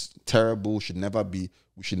 was terrible,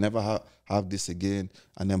 we should never have this again.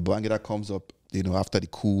 And then Babangida comes up, after the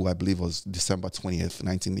coup, I believe it was December 20th,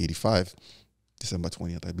 1985. December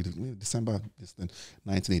 20th, I believe, December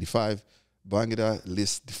 1985. Babangida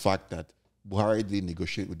lists the fact that Buhari didn't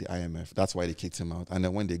negotiate with the IMF. That's why they kicked him out. And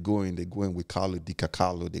then when they go in with Carlo Di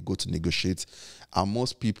Cacalo, they go to negotiate. And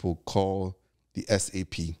most people call the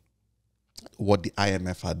SAP what the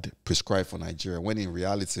IMF had prescribed for Nigeria, when in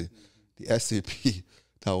reality, the SAP,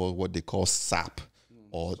 that was what they call SAP,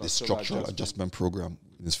 or the Structural Adjustment Program,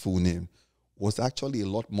 in its full name, was actually a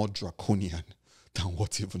lot more draconian than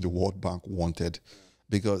what even the World Bank wanted,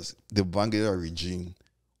 because the Babangida regime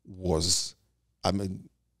was,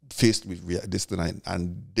 faced with this thing,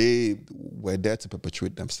 and they were there to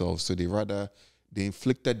perpetuate themselves. So they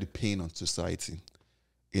inflicted the pain on society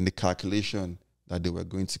in the calculation that they were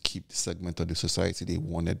going to keep the segment of the society they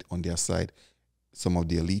wanted on their side. Some of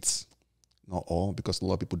the elites, not all, because a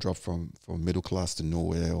lot of people drop from middle class to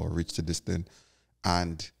nowhere or rich to this thing,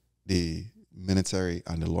 and the military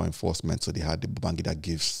and the law enforcement. So they had the Babangida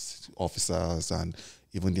gifts officers, and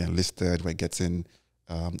even the enlisted were getting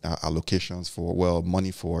allocations for,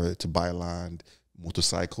 money to buy land,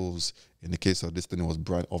 motorcycles. In the case of this thing, it was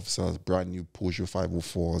brand new Peugeot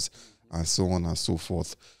 504s, and so on and so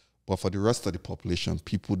forth. But for the rest of the population,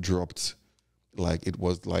 people dropped, like it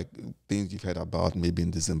was like things you've heard about maybe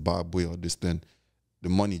in the Zimbabwe or this thing. The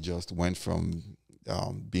money just went from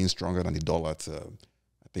being stronger than the dollar to,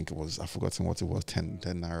 I think it was, I've forgotten what it was, 10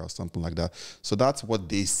 naira or something like that. So that's what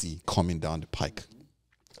they see coming down the pike.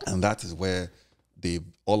 And that is where they,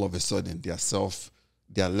 all of a sudden,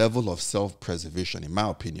 their level of self-preservation, in my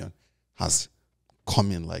opinion, has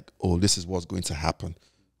come in like, oh, this is what's going to happen.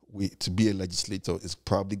 To be a legislator is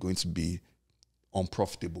probably going to be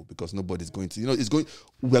unprofitable because nobody's going to,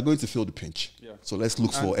 we are going to feel the pinch. Yeah. So let's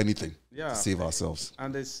look for anything to save ourselves.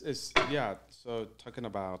 And so talking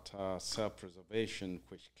about self-preservation,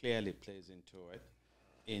 which clearly plays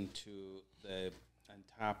into the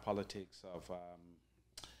entire politics of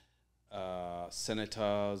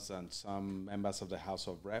senators and some members of the House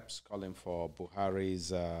of Reps calling for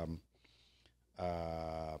Buhari's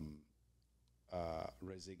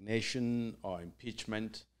resignation or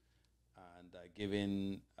impeachment, and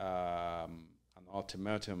giving an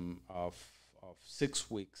ultimatum of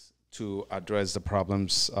 6 weeks to address the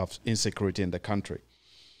problems of insecurity in the country.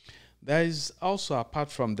 There is also, apart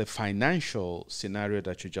from the financial scenario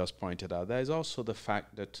that you just pointed out, there is also the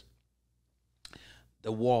fact that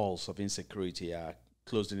the walls of insecurity are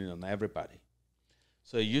closing in on everybody.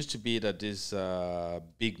 So it used to be that these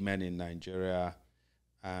big men in Nigeria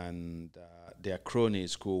and their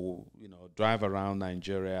cronies could, drive around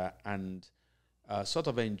Nigeria and sort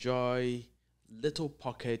of enjoy little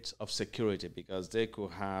pockets of security because they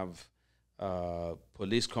could have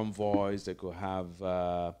police convoys, they could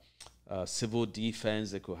have civil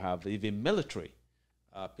defense, they could have even military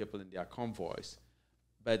people in their convoys.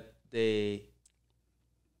 But the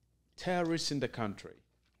terrorists in the country,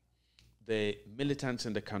 the militants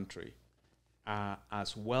in the country are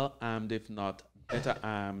as well armed, if not better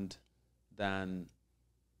armed, than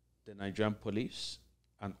the Nigerian police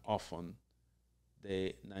and often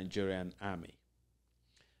the Nigerian army.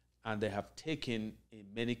 And they have taken, in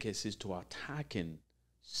many cases, to attacking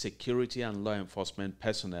security and law enforcement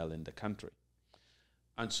personnel in the country.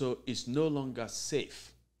 And so it's no longer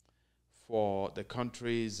safe for the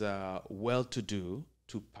country's well-to-do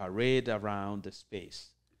to parade around the space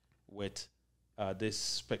with this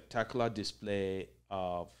spectacular display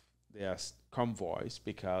of their convoys,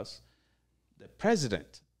 because the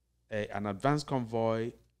president, an advanced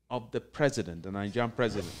convoy of the president, the Nigerian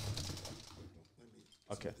president.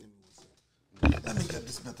 Okay. Let me get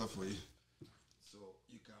this better for you. So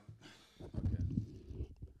you can.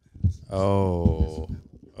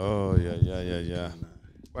 Okay. Yeah.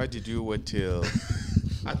 Why did you wait till?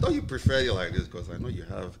 I thought you preferred it like this because I know you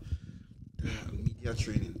have media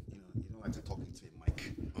training. You don't like to talk into a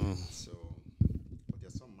mic. So, but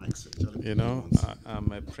there's some mics actually.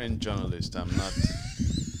 I'm a print journalist. I'm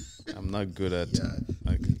not good at. Yeah.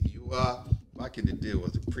 You are. Back in the day,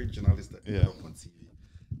 was a print journalist that ended up on TV.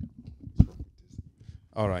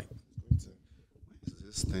 All right. What is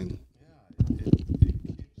this thing?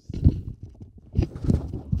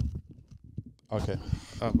 Okay.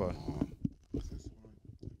 Oh boy.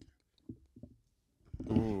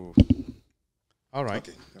 Ooh. All right.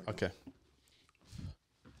 Okay.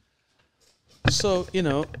 So,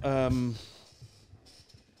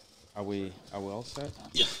 are we all set?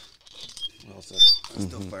 Yeah. All set.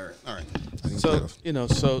 Still firing. All right.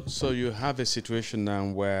 So you have a situation now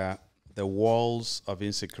where the walls of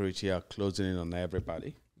insecurity are closing in on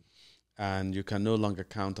everybody, and you can no longer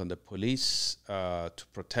count on the police to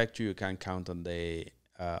protect you. You can't count on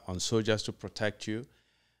on soldiers to protect you,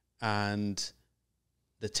 and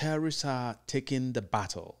the terrorists are taking the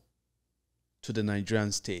battle to the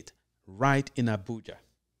Nigerian state right in Abuja.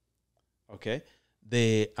 Okay,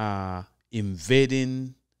 they are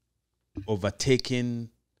invading, overtaking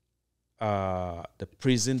the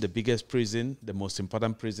prison, the biggest prison, the most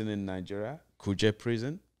important prison in Nigeria, Kuje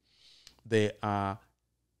prison. They are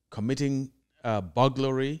committing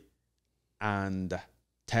burglary and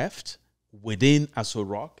theft within Aso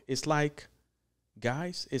Rock. It's like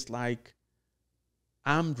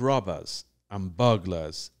armed robbers and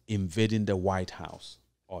burglars invading the White House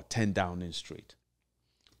or 10 Downing Street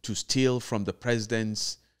to steal from the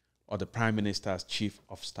president's or the prime minister's chief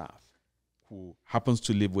of staff, who happens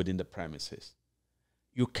to live within the premises.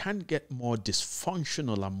 You can't get more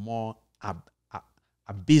dysfunctional and more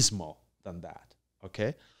abysmal than that,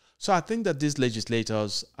 okay? So I think that these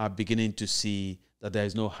legislators are beginning to see that there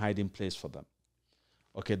is no hiding place for them.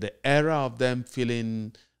 Okay, the era of them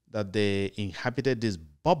feeling that they inhabited these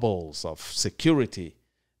bubbles of security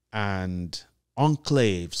and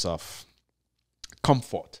enclaves of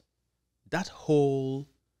comfort, that whole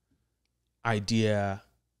idea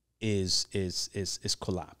is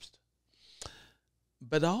collapsed.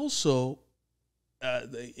 But also,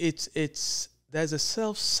 there's a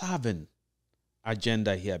self-serving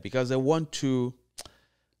agenda here because they want to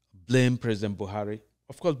blame President Buhari.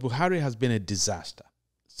 Of course, Buhari has been a disaster.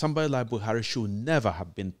 Somebody like Buhari should never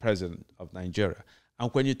have been president of Nigeria. And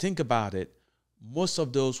when you think about it, most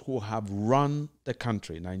of those who have run the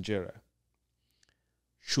country, Nigeria,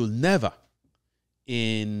 should never,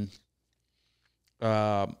 in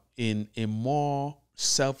more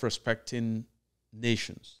self-respecting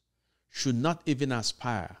nations, should not even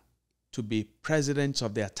aspire to be presidents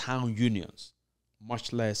of their town unions,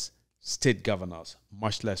 much less state governors,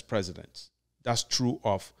 much less presidents. That's true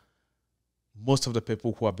of most of the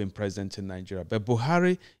people who have been president in Nigeria. But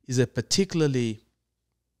Buhari is a particularly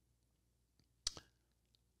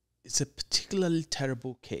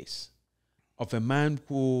terrible case of a man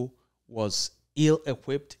who was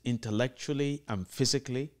ill-equipped intellectually and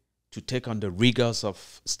physically to take on the rigors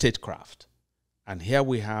of statecraft. And here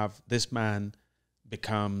we have this man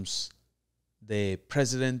becomes the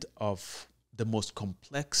president of the most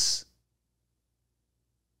complex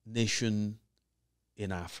nation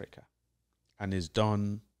in Africa and is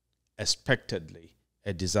done expectedly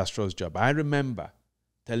a disastrous job. I remember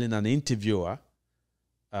telling an interviewer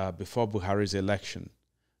before Buhari's election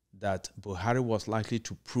that Buhari was likely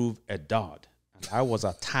to prove a dud. And I was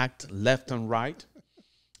attacked left and right.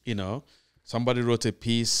 You know, somebody wrote a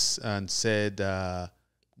piece and said the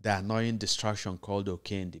annoying distraction called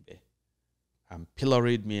Okey and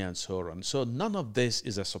pilloried me and so on. So none of this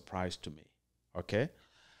is a surprise to me, okay?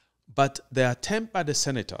 But the attempt by the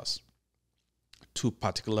senators to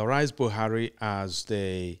particularize Buhari as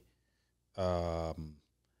the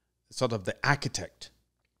sort of the architect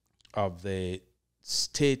of the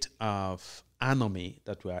state of anomy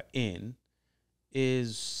that we are in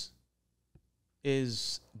is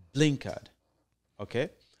blinkered, okay?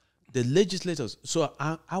 The legislators. So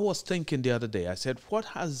I was thinking the other day. I said, what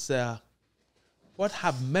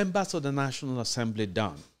have members of the National Assembly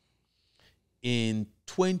done in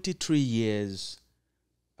 23 years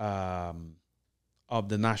of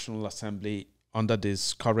the National Assembly under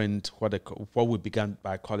this current what we began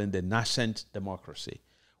by calling the nascent democracy?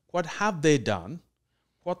 What have they done?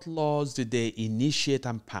 What laws did they initiate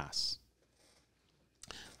and pass?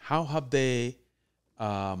 How have they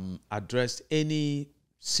addressed any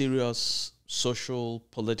serious social,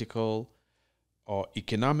 political, or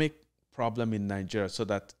economic problem in Nigeria so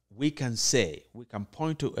that we can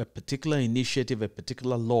point to a particular initiative, a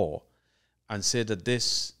particular law, and say that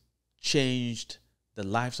this changed the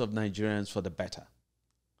lives of Nigerians for the better?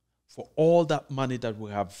 For all that money that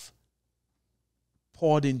we have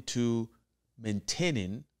poured into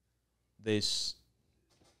maintaining this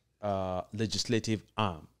legislative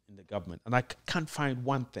arm in the government. And I can't find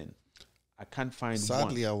one thing. I can't find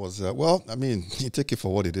Sadly, one. I was, well, I mean, you take it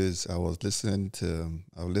for what it is. I was listening to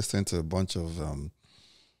a bunch of,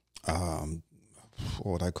 what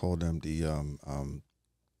would I call them? The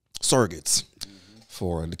surrogates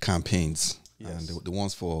for the campaigns. Yes. And the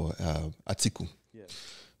ones for Atiku. Yes.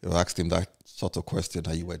 They asked him that sort of question.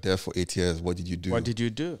 You were there for 8 years. What did you do? What did you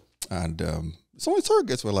do? And some of the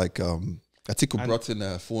surrogates were like, Atiku brought in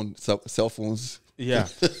cell phones. Yeah,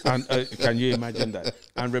 and can you imagine that?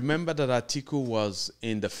 And remember that Atiku was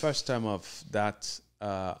in the first term of that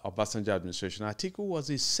Obasanjo administration. Atiku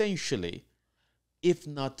was essentially, if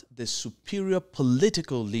not the superior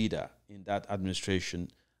political leader in that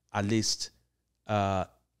administration, at least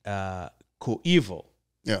co-equal.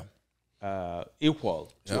 Yeah.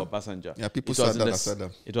 Equal to Obasanjo. Yeah, people said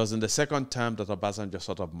that. It was in the second term that Obasanjo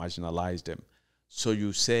sort of marginalized him. So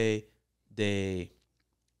you say the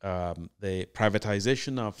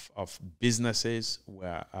privatization of businesses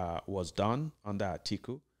was done under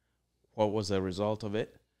Atiku. What was the result of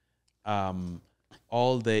it?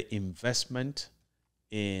 All the investment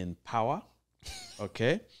in power,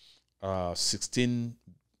 okay, $16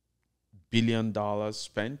 billion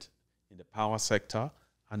spent in the power sector,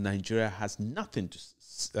 and Nigeria has nothing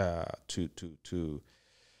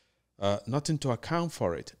nothing to account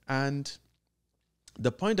for it. And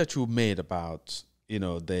the point that you made about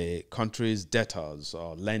the country's debtors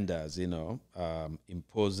or lenders,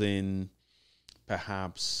 imposing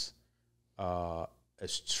perhaps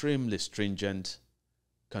extremely stringent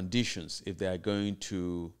conditions if they are going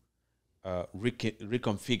to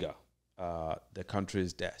reconfigure the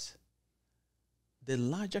country's debt. The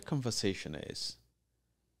larger conversation is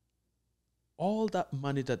all that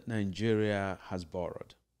money that Nigeria has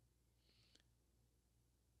borrowed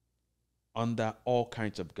under all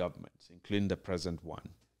kinds of governments, including the present one.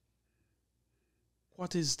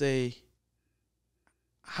 What is the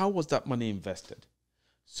how was that money invested?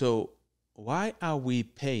 So why are we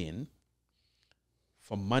paying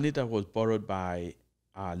for money that was borrowed by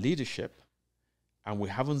our leadership, and we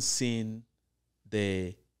haven't seen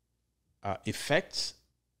the effects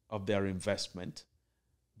of their investment,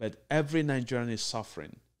 but every Nigerian is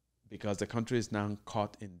suffering because the country is now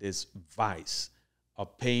caught in this vice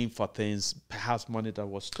of paying for things, perhaps money that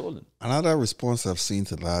was stolen? Another response I've seen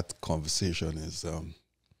to that conversation is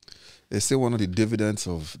they say one of the dividends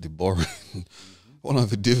of the borrowing, one of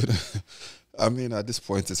the dividends, I mean, at this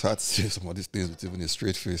point, it's hard to say some of these things with even a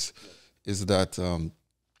straight face, is that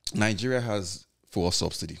Nigeria has fuel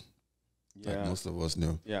subsidy, like most of us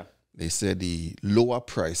know. Yeah. They said the lower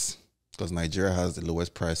price, because Nigeria has the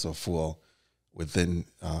lowest price of fuel within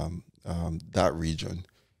that region,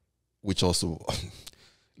 which also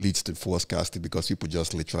leads to fuel scarcity because people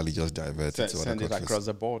just literally just divert it to other countries. Send it across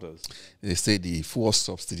the borders. They say the fuel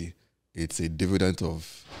subsidy, it's a dividend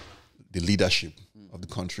of the leadership of the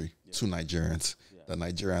country to Nigerians, that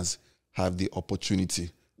Nigerians have the opportunity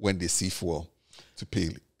when they see fuel to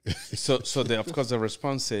pay. So of course, the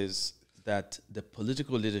response is that the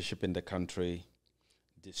political leadership in the country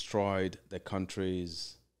destroyed the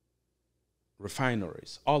country's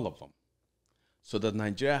refineries, all of them. So that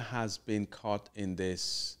Nigeria has been caught in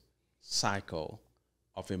this cycle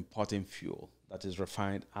of importing fuel that is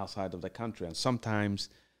refined outside of the country. And sometimes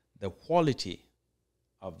the quality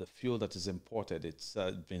of the fuel that is imported, it's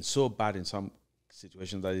been so bad in some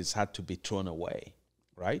situations that it's had to be thrown away,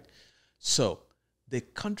 right? So the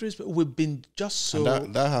countries, we've been just so...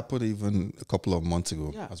 And that happened even a couple of months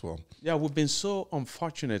ago as well. Yeah, we've been so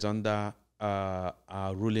unfortunate under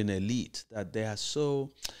our ruling elite that they are so...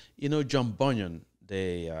 You know, John Bunyan,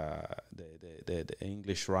 the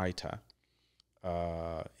English writer,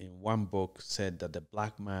 in one book said that the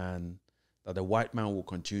white man will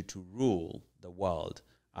continue to rule the world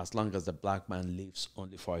as long as the black man lives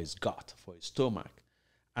only for his gut, for his stomach.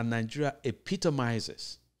 And Nigeria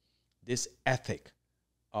epitomizes this ethic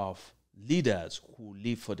of leaders who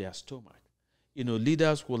live for their stomach. You know,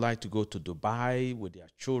 leaders who like to go to Dubai with their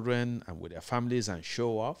children and with their families and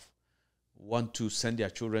show off, want to send their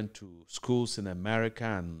children to schools in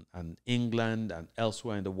America and England and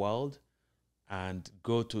elsewhere in the world and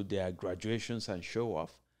go to their graduations and show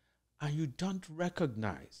off. And you don't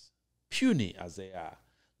recognize, puny as they are,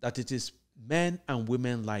 that it is men and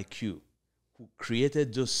women like you who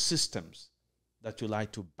created those systems that you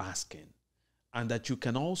like to bask in. And that you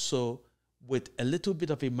can also, with a little bit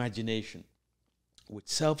of imagination, with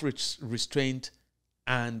self-restraint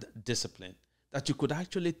and discipline, that you could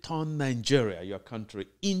actually turn Nigeria, your country,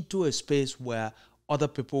 into a space where other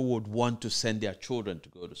people would want to send their children to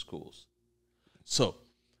go to schools. So,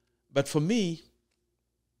 but for me,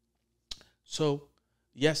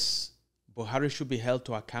 yes, Buhari should be held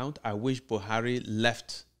to account. I wish Buhari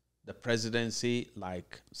left the presidency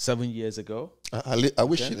like 7 years ago. I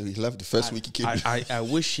wish he left the first week he came. I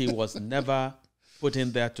wish he was never put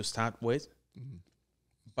in there to start with. Mm-hmm.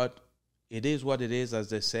 But it is what it is, as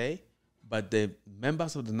they say. But the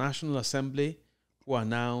members of the National Assembly who are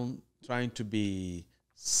now trying to be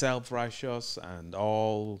self-righteous and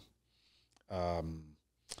all, as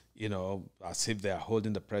if they are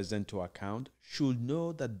holding the president to account, should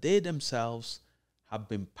know that they themselves have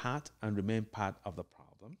been part and remain part of the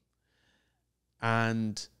problem.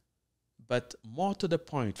 But more to the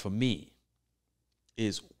point for me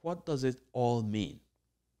is, what does it all mean?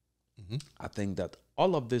 Mm-hmm. I think that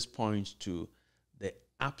all of this points to the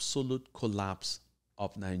absolute collapse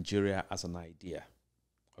of Nigeria as an idea.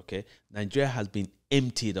 Okay? Nigeria has been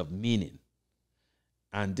emptied of meaning.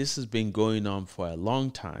 And this has been going on for a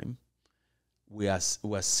long time. We're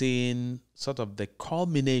seeing sort of the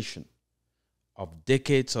culmination of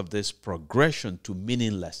decades of this progression to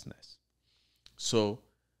meaninglessness. So,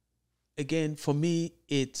 again, for me,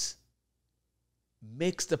 it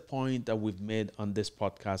makes the point that we've made on this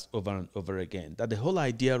podcast over and over again, that the whole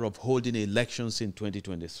idea of holding elections in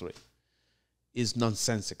 2023 is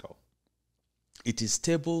nonsensical. It is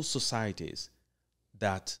stable societies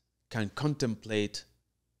that can contemplate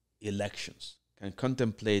elections, can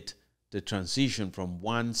contemplate the transition from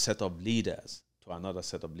one set of leaders to another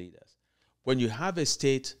set of leaders. When you have a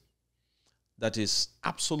state that is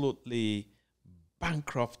absolutely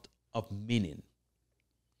bankrupt of meaning,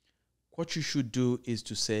 what you should do is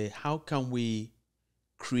to say, how can we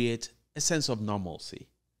create a sense of normalcy?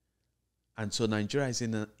 And so Nigeria is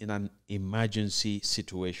in an emergency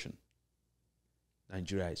situation.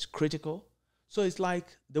 Nigeria is critical. So it's like,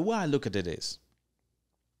 the way I look at it is,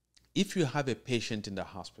 if you have a patient in the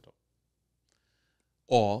hospital,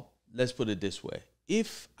 or let's put it this way,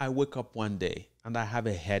 if I wake up one day and I have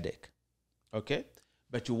a headache, okay?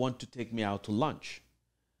 But you want to take me out to lunch.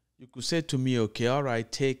 You could say to me, okay, all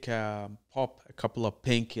right, pop a couple of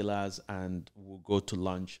painkillers and we'll go to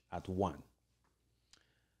lunch at 1.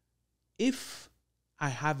 If I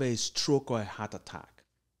have a stroke or a heart attack,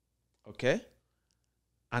 okay,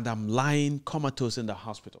 and I'm lying comatose in the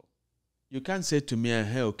hospital, you can't say to me,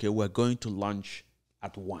 hey, okay, we're going to lunch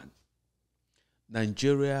at 1.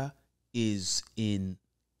 Nigeria is in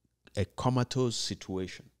a comatose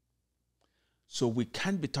situation. So we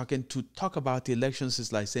can't be talk about elections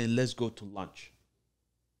is like saying, let's go to lunch.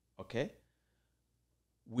 Okay?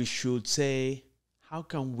 We should say, how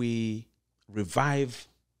can we revive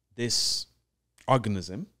this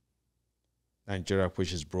organism, Nigeria,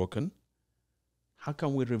 which is broken? How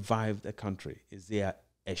can we revive the country? Is there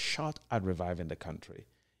a shot at reviving the country?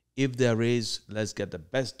 If there is, let's get the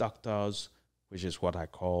best doctors, which is what I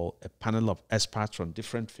call a panel of experts from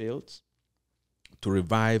different fields, to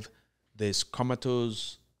revive this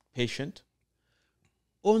comatose patient.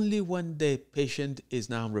 Only when the patient is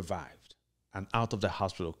now revived and out of the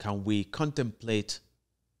hospital can we contemplate,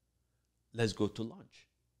 let's go to lunch.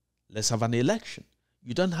 Let's have an election.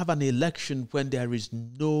 You don't have an election when there is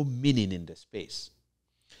no meaning in the space.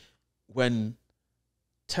 When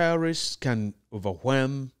terrorists can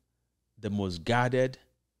overwhelm the most guarded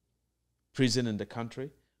prison in the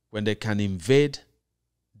country, when they can invade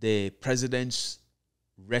the president's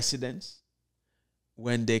residence,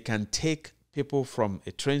 when they can take people from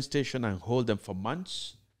a train station and hold them for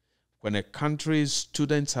months, when a country's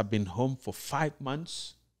students have been home for 5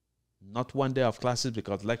 months, not 1 day of classes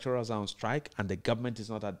because lecturers are on strike and the government is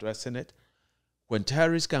not addressing it, when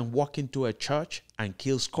terrorists can walk into a church and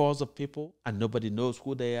kill scores of people and nobody knows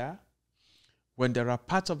who they are, when there are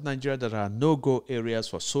parts of Nigeria that are no-go areas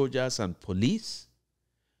for soldiers and police,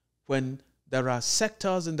 when there are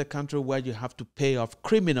sectors in the country where you have to pay off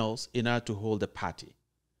criminals in order to hold a party,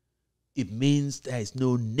 it means there is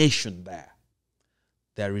no nation there.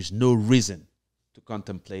 There is no reason to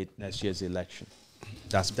contemplate next year's election.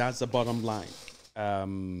 That's the bottom line.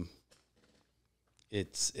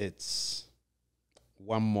 It's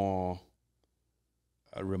one more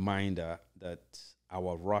reminder that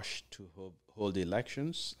our rush to hold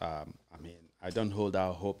elections. I don't hold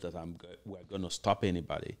out hope that we're going to stop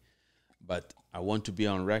anybody, but I want to be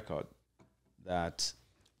on record that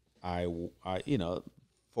I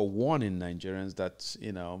for warning Nigerians that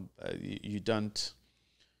you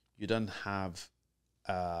don't have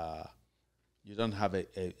you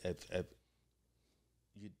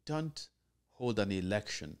don't hold an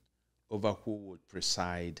election over who would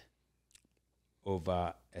preside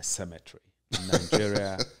over a cemetery.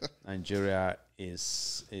 Nigeria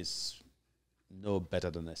is no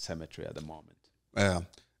better than a cemetery at the moment. Yeah.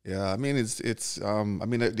 I mean,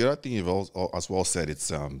 the other thing you've also as well said,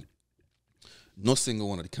 it's no single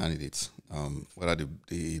one of the candidates, whether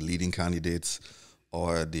the leading candidates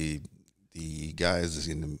or the guys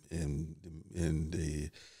in the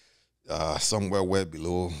somewhere way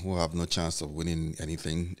below who have no chance of winning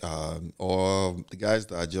anything, or the guys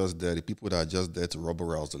that are just there, the people that are just there to rubber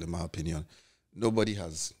rousel, in my opinion. Nobody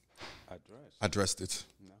has addressed it.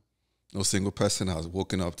 No single person has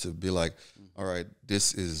woken up to be like, all right,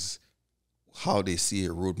 this is how they see a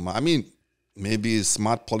roadmap. I mean, maybe it's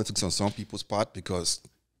smart politics on some people's part because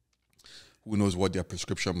who knows what their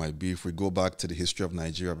prescription might be. If we go back to the history of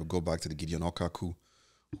Nigeria, we go back to the Gideon Oka coup,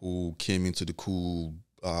 who came into the coup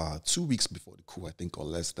 2 weeks before the coup, I think, or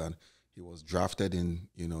less than. He was drafted in,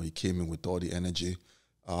 he came in with all the energy,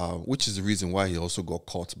 which is the reason why he also got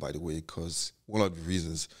caught, by the way, because one of the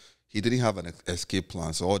reasons, he didn't have an escape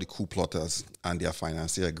plan. So all the coup plotters and their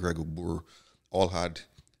financier, Greg Oburu, all had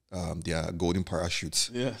their golden parachutes.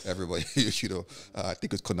 Yes. Everybody, I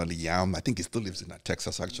think it's Connolly Yam. I think he still lives in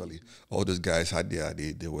Texas, actually. All those guys had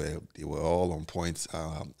they were all on point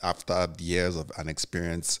after years of an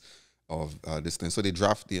experience of this thing. So they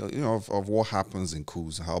draft of what happens in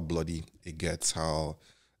coups, how bloody it gets, how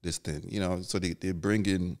this thing, so they bring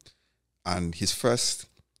in, and his first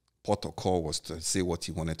port of call was to say what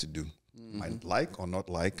he wanted to do. Might like or not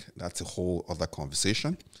like, that's a whole other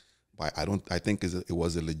conversation. But I think it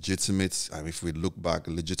was a legitimate, if we look back,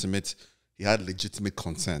 he had legitimate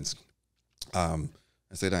concerns. I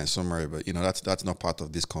say that in summary, but that's not part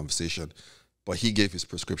of this conversation. But he gave his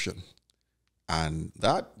prescription. And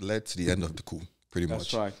that led to the end of the coup, pretty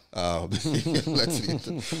much. That's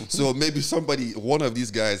right. So maybe one of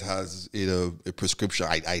these guys has a prescription.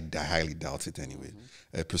 I highly doubt it anyway.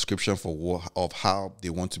 A prescription of how they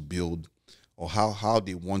want to build, or how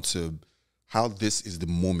this is the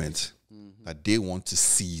moment that they want to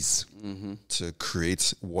seize to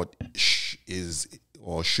create what is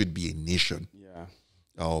or should be a nation. Yeah.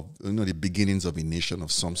 The beginnings of a nation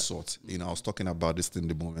of some sort. I was talking about this in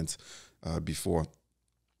the moment before.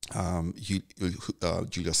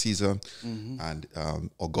 Julius Caesar and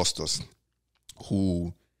Augustus,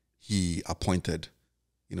 who he appointed.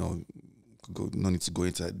 No need to go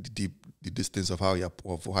into the distance of how he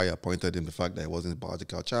appointed him. The fact that he wasn't a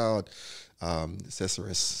biological child,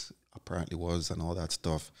 Caesarus apparently was, and all that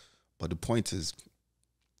stuff. But the point is,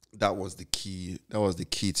 that was the key. That was the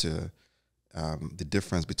key to the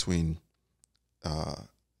difference between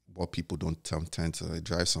what people don't tend to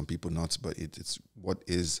drive some people nuts, but it's what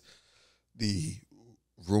is the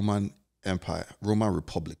Roman Empire, Roman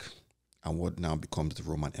Republic, and what now becomes the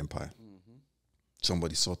Roman Empire.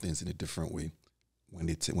 Somebody saw things in a different way when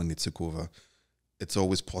they took over. It's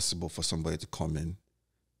always possible for somebody to come in,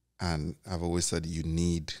 and I've always said you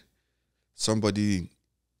need somebody.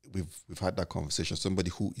 We've had that conversation.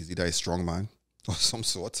 Somebody who is either a strong man of some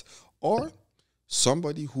sort, or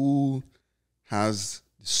somebody who has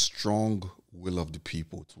the strong will of the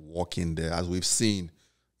people to walk in there, as we've seen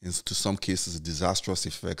to some cases disastrous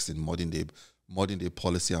effects in modern day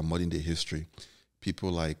policy and modern day history.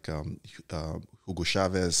 People like Hugo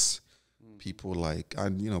Chavez, people like,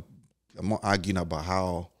 and I'm not arguing about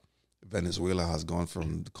how Venezuela has gone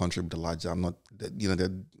from the country with the large. I'm not, we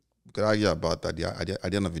could argue about that. At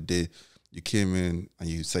the end of the day, you came in and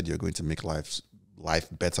you said you're going to make life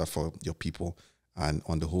better for your people, and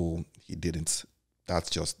on the whole, he didn't.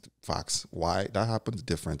 That's just facts. Why that happens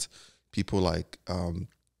different. People like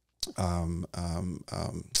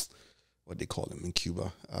what they call him in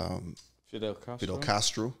Cuba, Fidel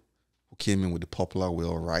Castro, who came in with the popular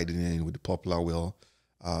will, riding in with the popular will,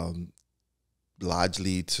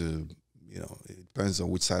 largely to, it depends on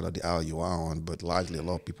which side of the aisle you are on, but largely a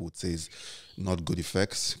lot of people would say it's not good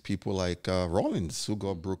effects. People like Rawlings, who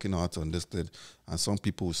got broken out on this, and some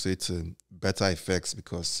people would say to better effects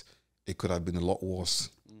because it could have been a lot worse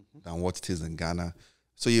than what it is in Ghana.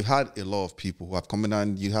 So you've had a lot of people who have come in,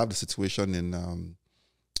 and you have the situation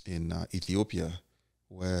in Ethiopia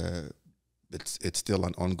where it's still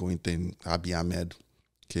an ongoing thing. Abiy Ahmed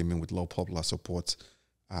came in with low popular support,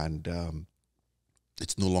 and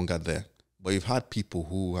it's no longer there. But you've had people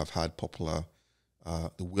who have had popular,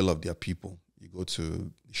 the will of their people. You go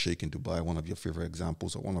to Sheikh in Dubai, one of your favorite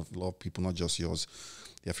examples, or one of a lot of people, not just yours,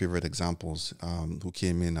 their favorite examples, who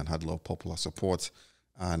came in and had a lot of popular support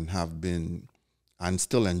and have been, and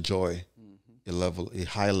still enjoy a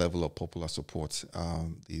high level of popular support.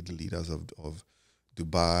 The leaders of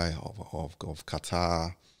Dubai, of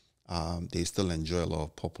Qatar, they still enjoy a lot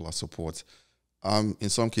of popular support. In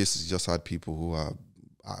some cases, you just had people who are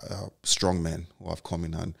strong men who have come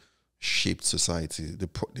in and shaped society. The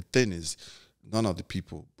thing is, none of the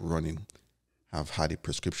people running have had a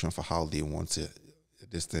prescription for how they want it.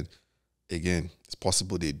 This thing, again, it's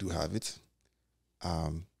possible they do have it,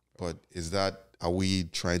 but are we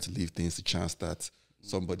trying to leave things to chance that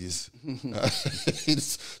somebody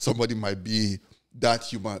might be that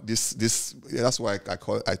human? That's why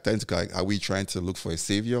I tend to go, are we trying to look for a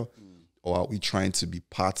savior, or are we trying to be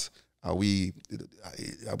part? Are we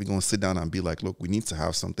going to sit down and be like, look, we need to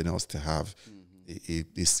have something else to have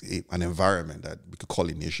an environment that we could call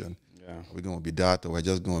a nation? Yeah. Are we going to be that, or we're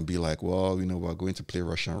just going to be like, well, we're going to play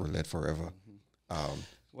Russian roulette forever?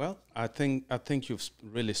 Well, I think you've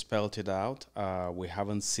really spelled it out. We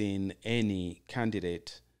haven't seen any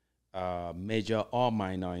candidate, major or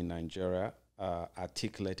minor in Nigeria,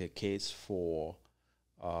 articulate a case for,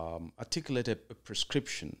 articulate a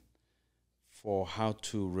prescription for how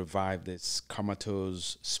to revive this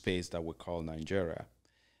comatose space that we call Nigeria.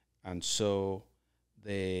 And so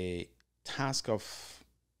the task of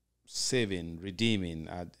saving, redeeming,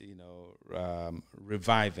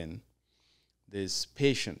 reviving this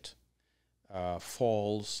patient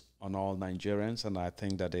falls on all Nigerians, and I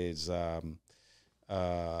think that is an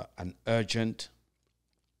urgent,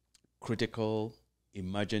 critical,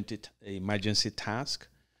 emergency task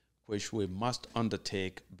which we must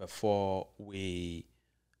undertake before we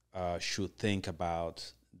should think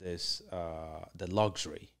about this, the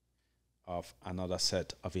luxury of another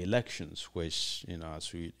set of elections, which,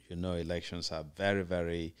 as elections are very,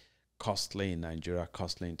 very costly in Nigeria,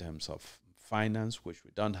 costly in terms of finance, which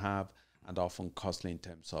we don't have, and often costly in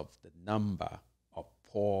terms of the number of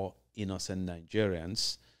poor, innocent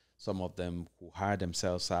Nigerians, some of them who hire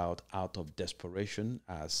themselves out of desperation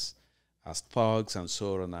as thugs and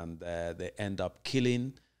so on, and they end up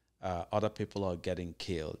killing other people or getting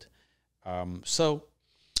killed.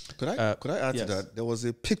 Could I add to that? There was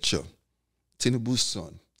a picture, Tinubu's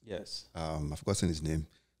son. Yes. I've forgotten his name.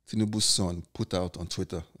 Tinubu's son put out on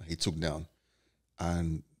Twitter, he took down,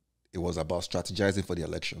 and it was about strategizing for the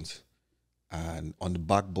elections. And on the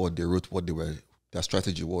backboard, they wrote what their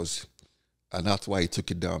strategy was, and that's why he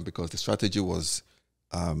took it down, because the strategy was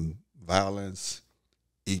violence.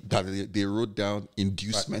 They wrote down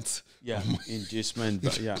inducement. Yeah, inducement.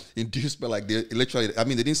 But yeah, inducement. Like they literally, I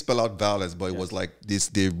mean, they didn't spell out violence, but it was like this.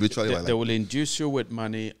 They literally they will induce you with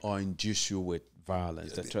money or induce you with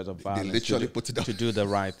violence. The threat of violence. They literally put it down to do the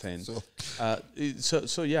right thing.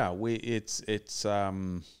 So yeah, it's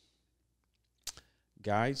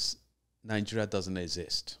guys, Nigeria doesn't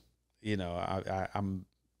exist. You know, I'm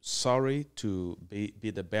sorry to be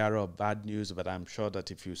the bearer of bad news, but I'm sure that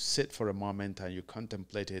if you sit for a moment and you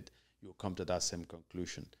contemplate it, you'll come to that same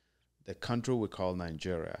conclusion. The country we call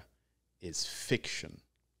Nigeria is fiction.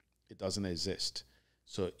 It doesn't exist.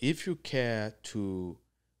 So if you care to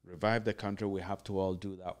revive the country, we have to all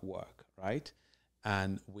do that work, right?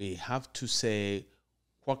 And we have to say,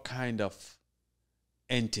 what kind of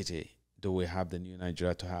entity do we have the new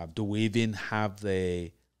Nigeria to have? Do we even have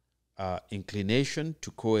the inclination to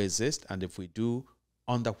coexist? And if we do,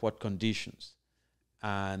 under what conditions?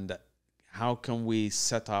 And how can we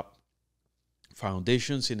set up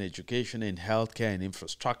foundations in education, in healthcare, in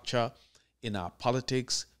infrastructure, in our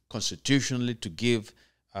politics, constitutionally, to give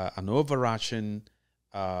an overarching,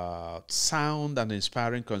 sound and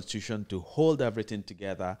inspiring constitution to hold everything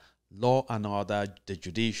together, law and order, the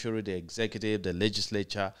judiciary, the executive, the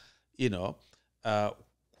legislature, you know,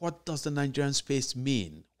 what does the Nigerian space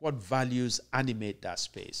mean? What values animate that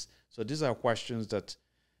space? So these are questions that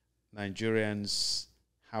Nigerians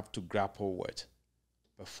have to grapple with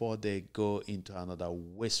before they go into another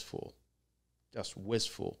wasteful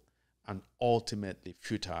and ultimately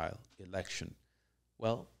futile election.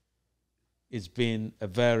 Well, it's been a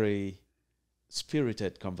very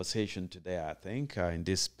spirited conversation today, I think, in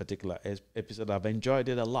this particular episode. I've enjoyed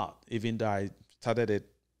it a lot, even though I started it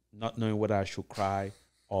not knowing whether I should cry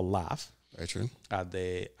or laugh at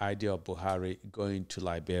the idea of Buhari going to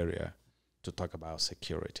Liberia to talk about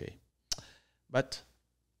security. But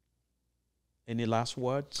any last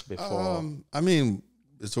words before? I mean,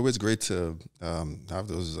 it's always great to have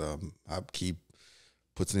those, keep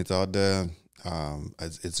putting it out there.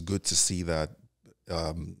 It's good to see that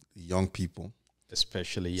young people,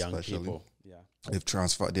 especially young people, they've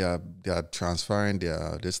transferred. They are transferring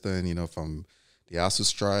this thing, you know, from the ASU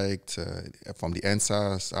strike from the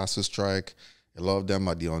NSAS ASU strike. A lot of them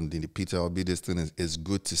are on the Peter Obi. This thing is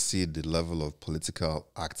good to see the level of political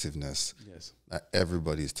activeness. Yes,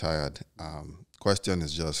 everybody's tired. Question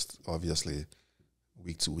is just obviously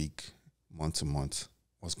week to week, month to month,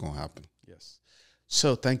 what's going to happen. Yes.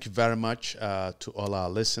 So thank you very much to all our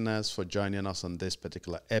listeners for joining us on this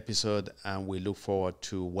particular episode, and we look forward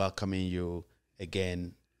to welcoming you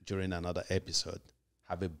again during another episode.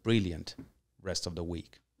 Have a brilliant rest of the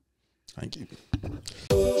week. Thank you.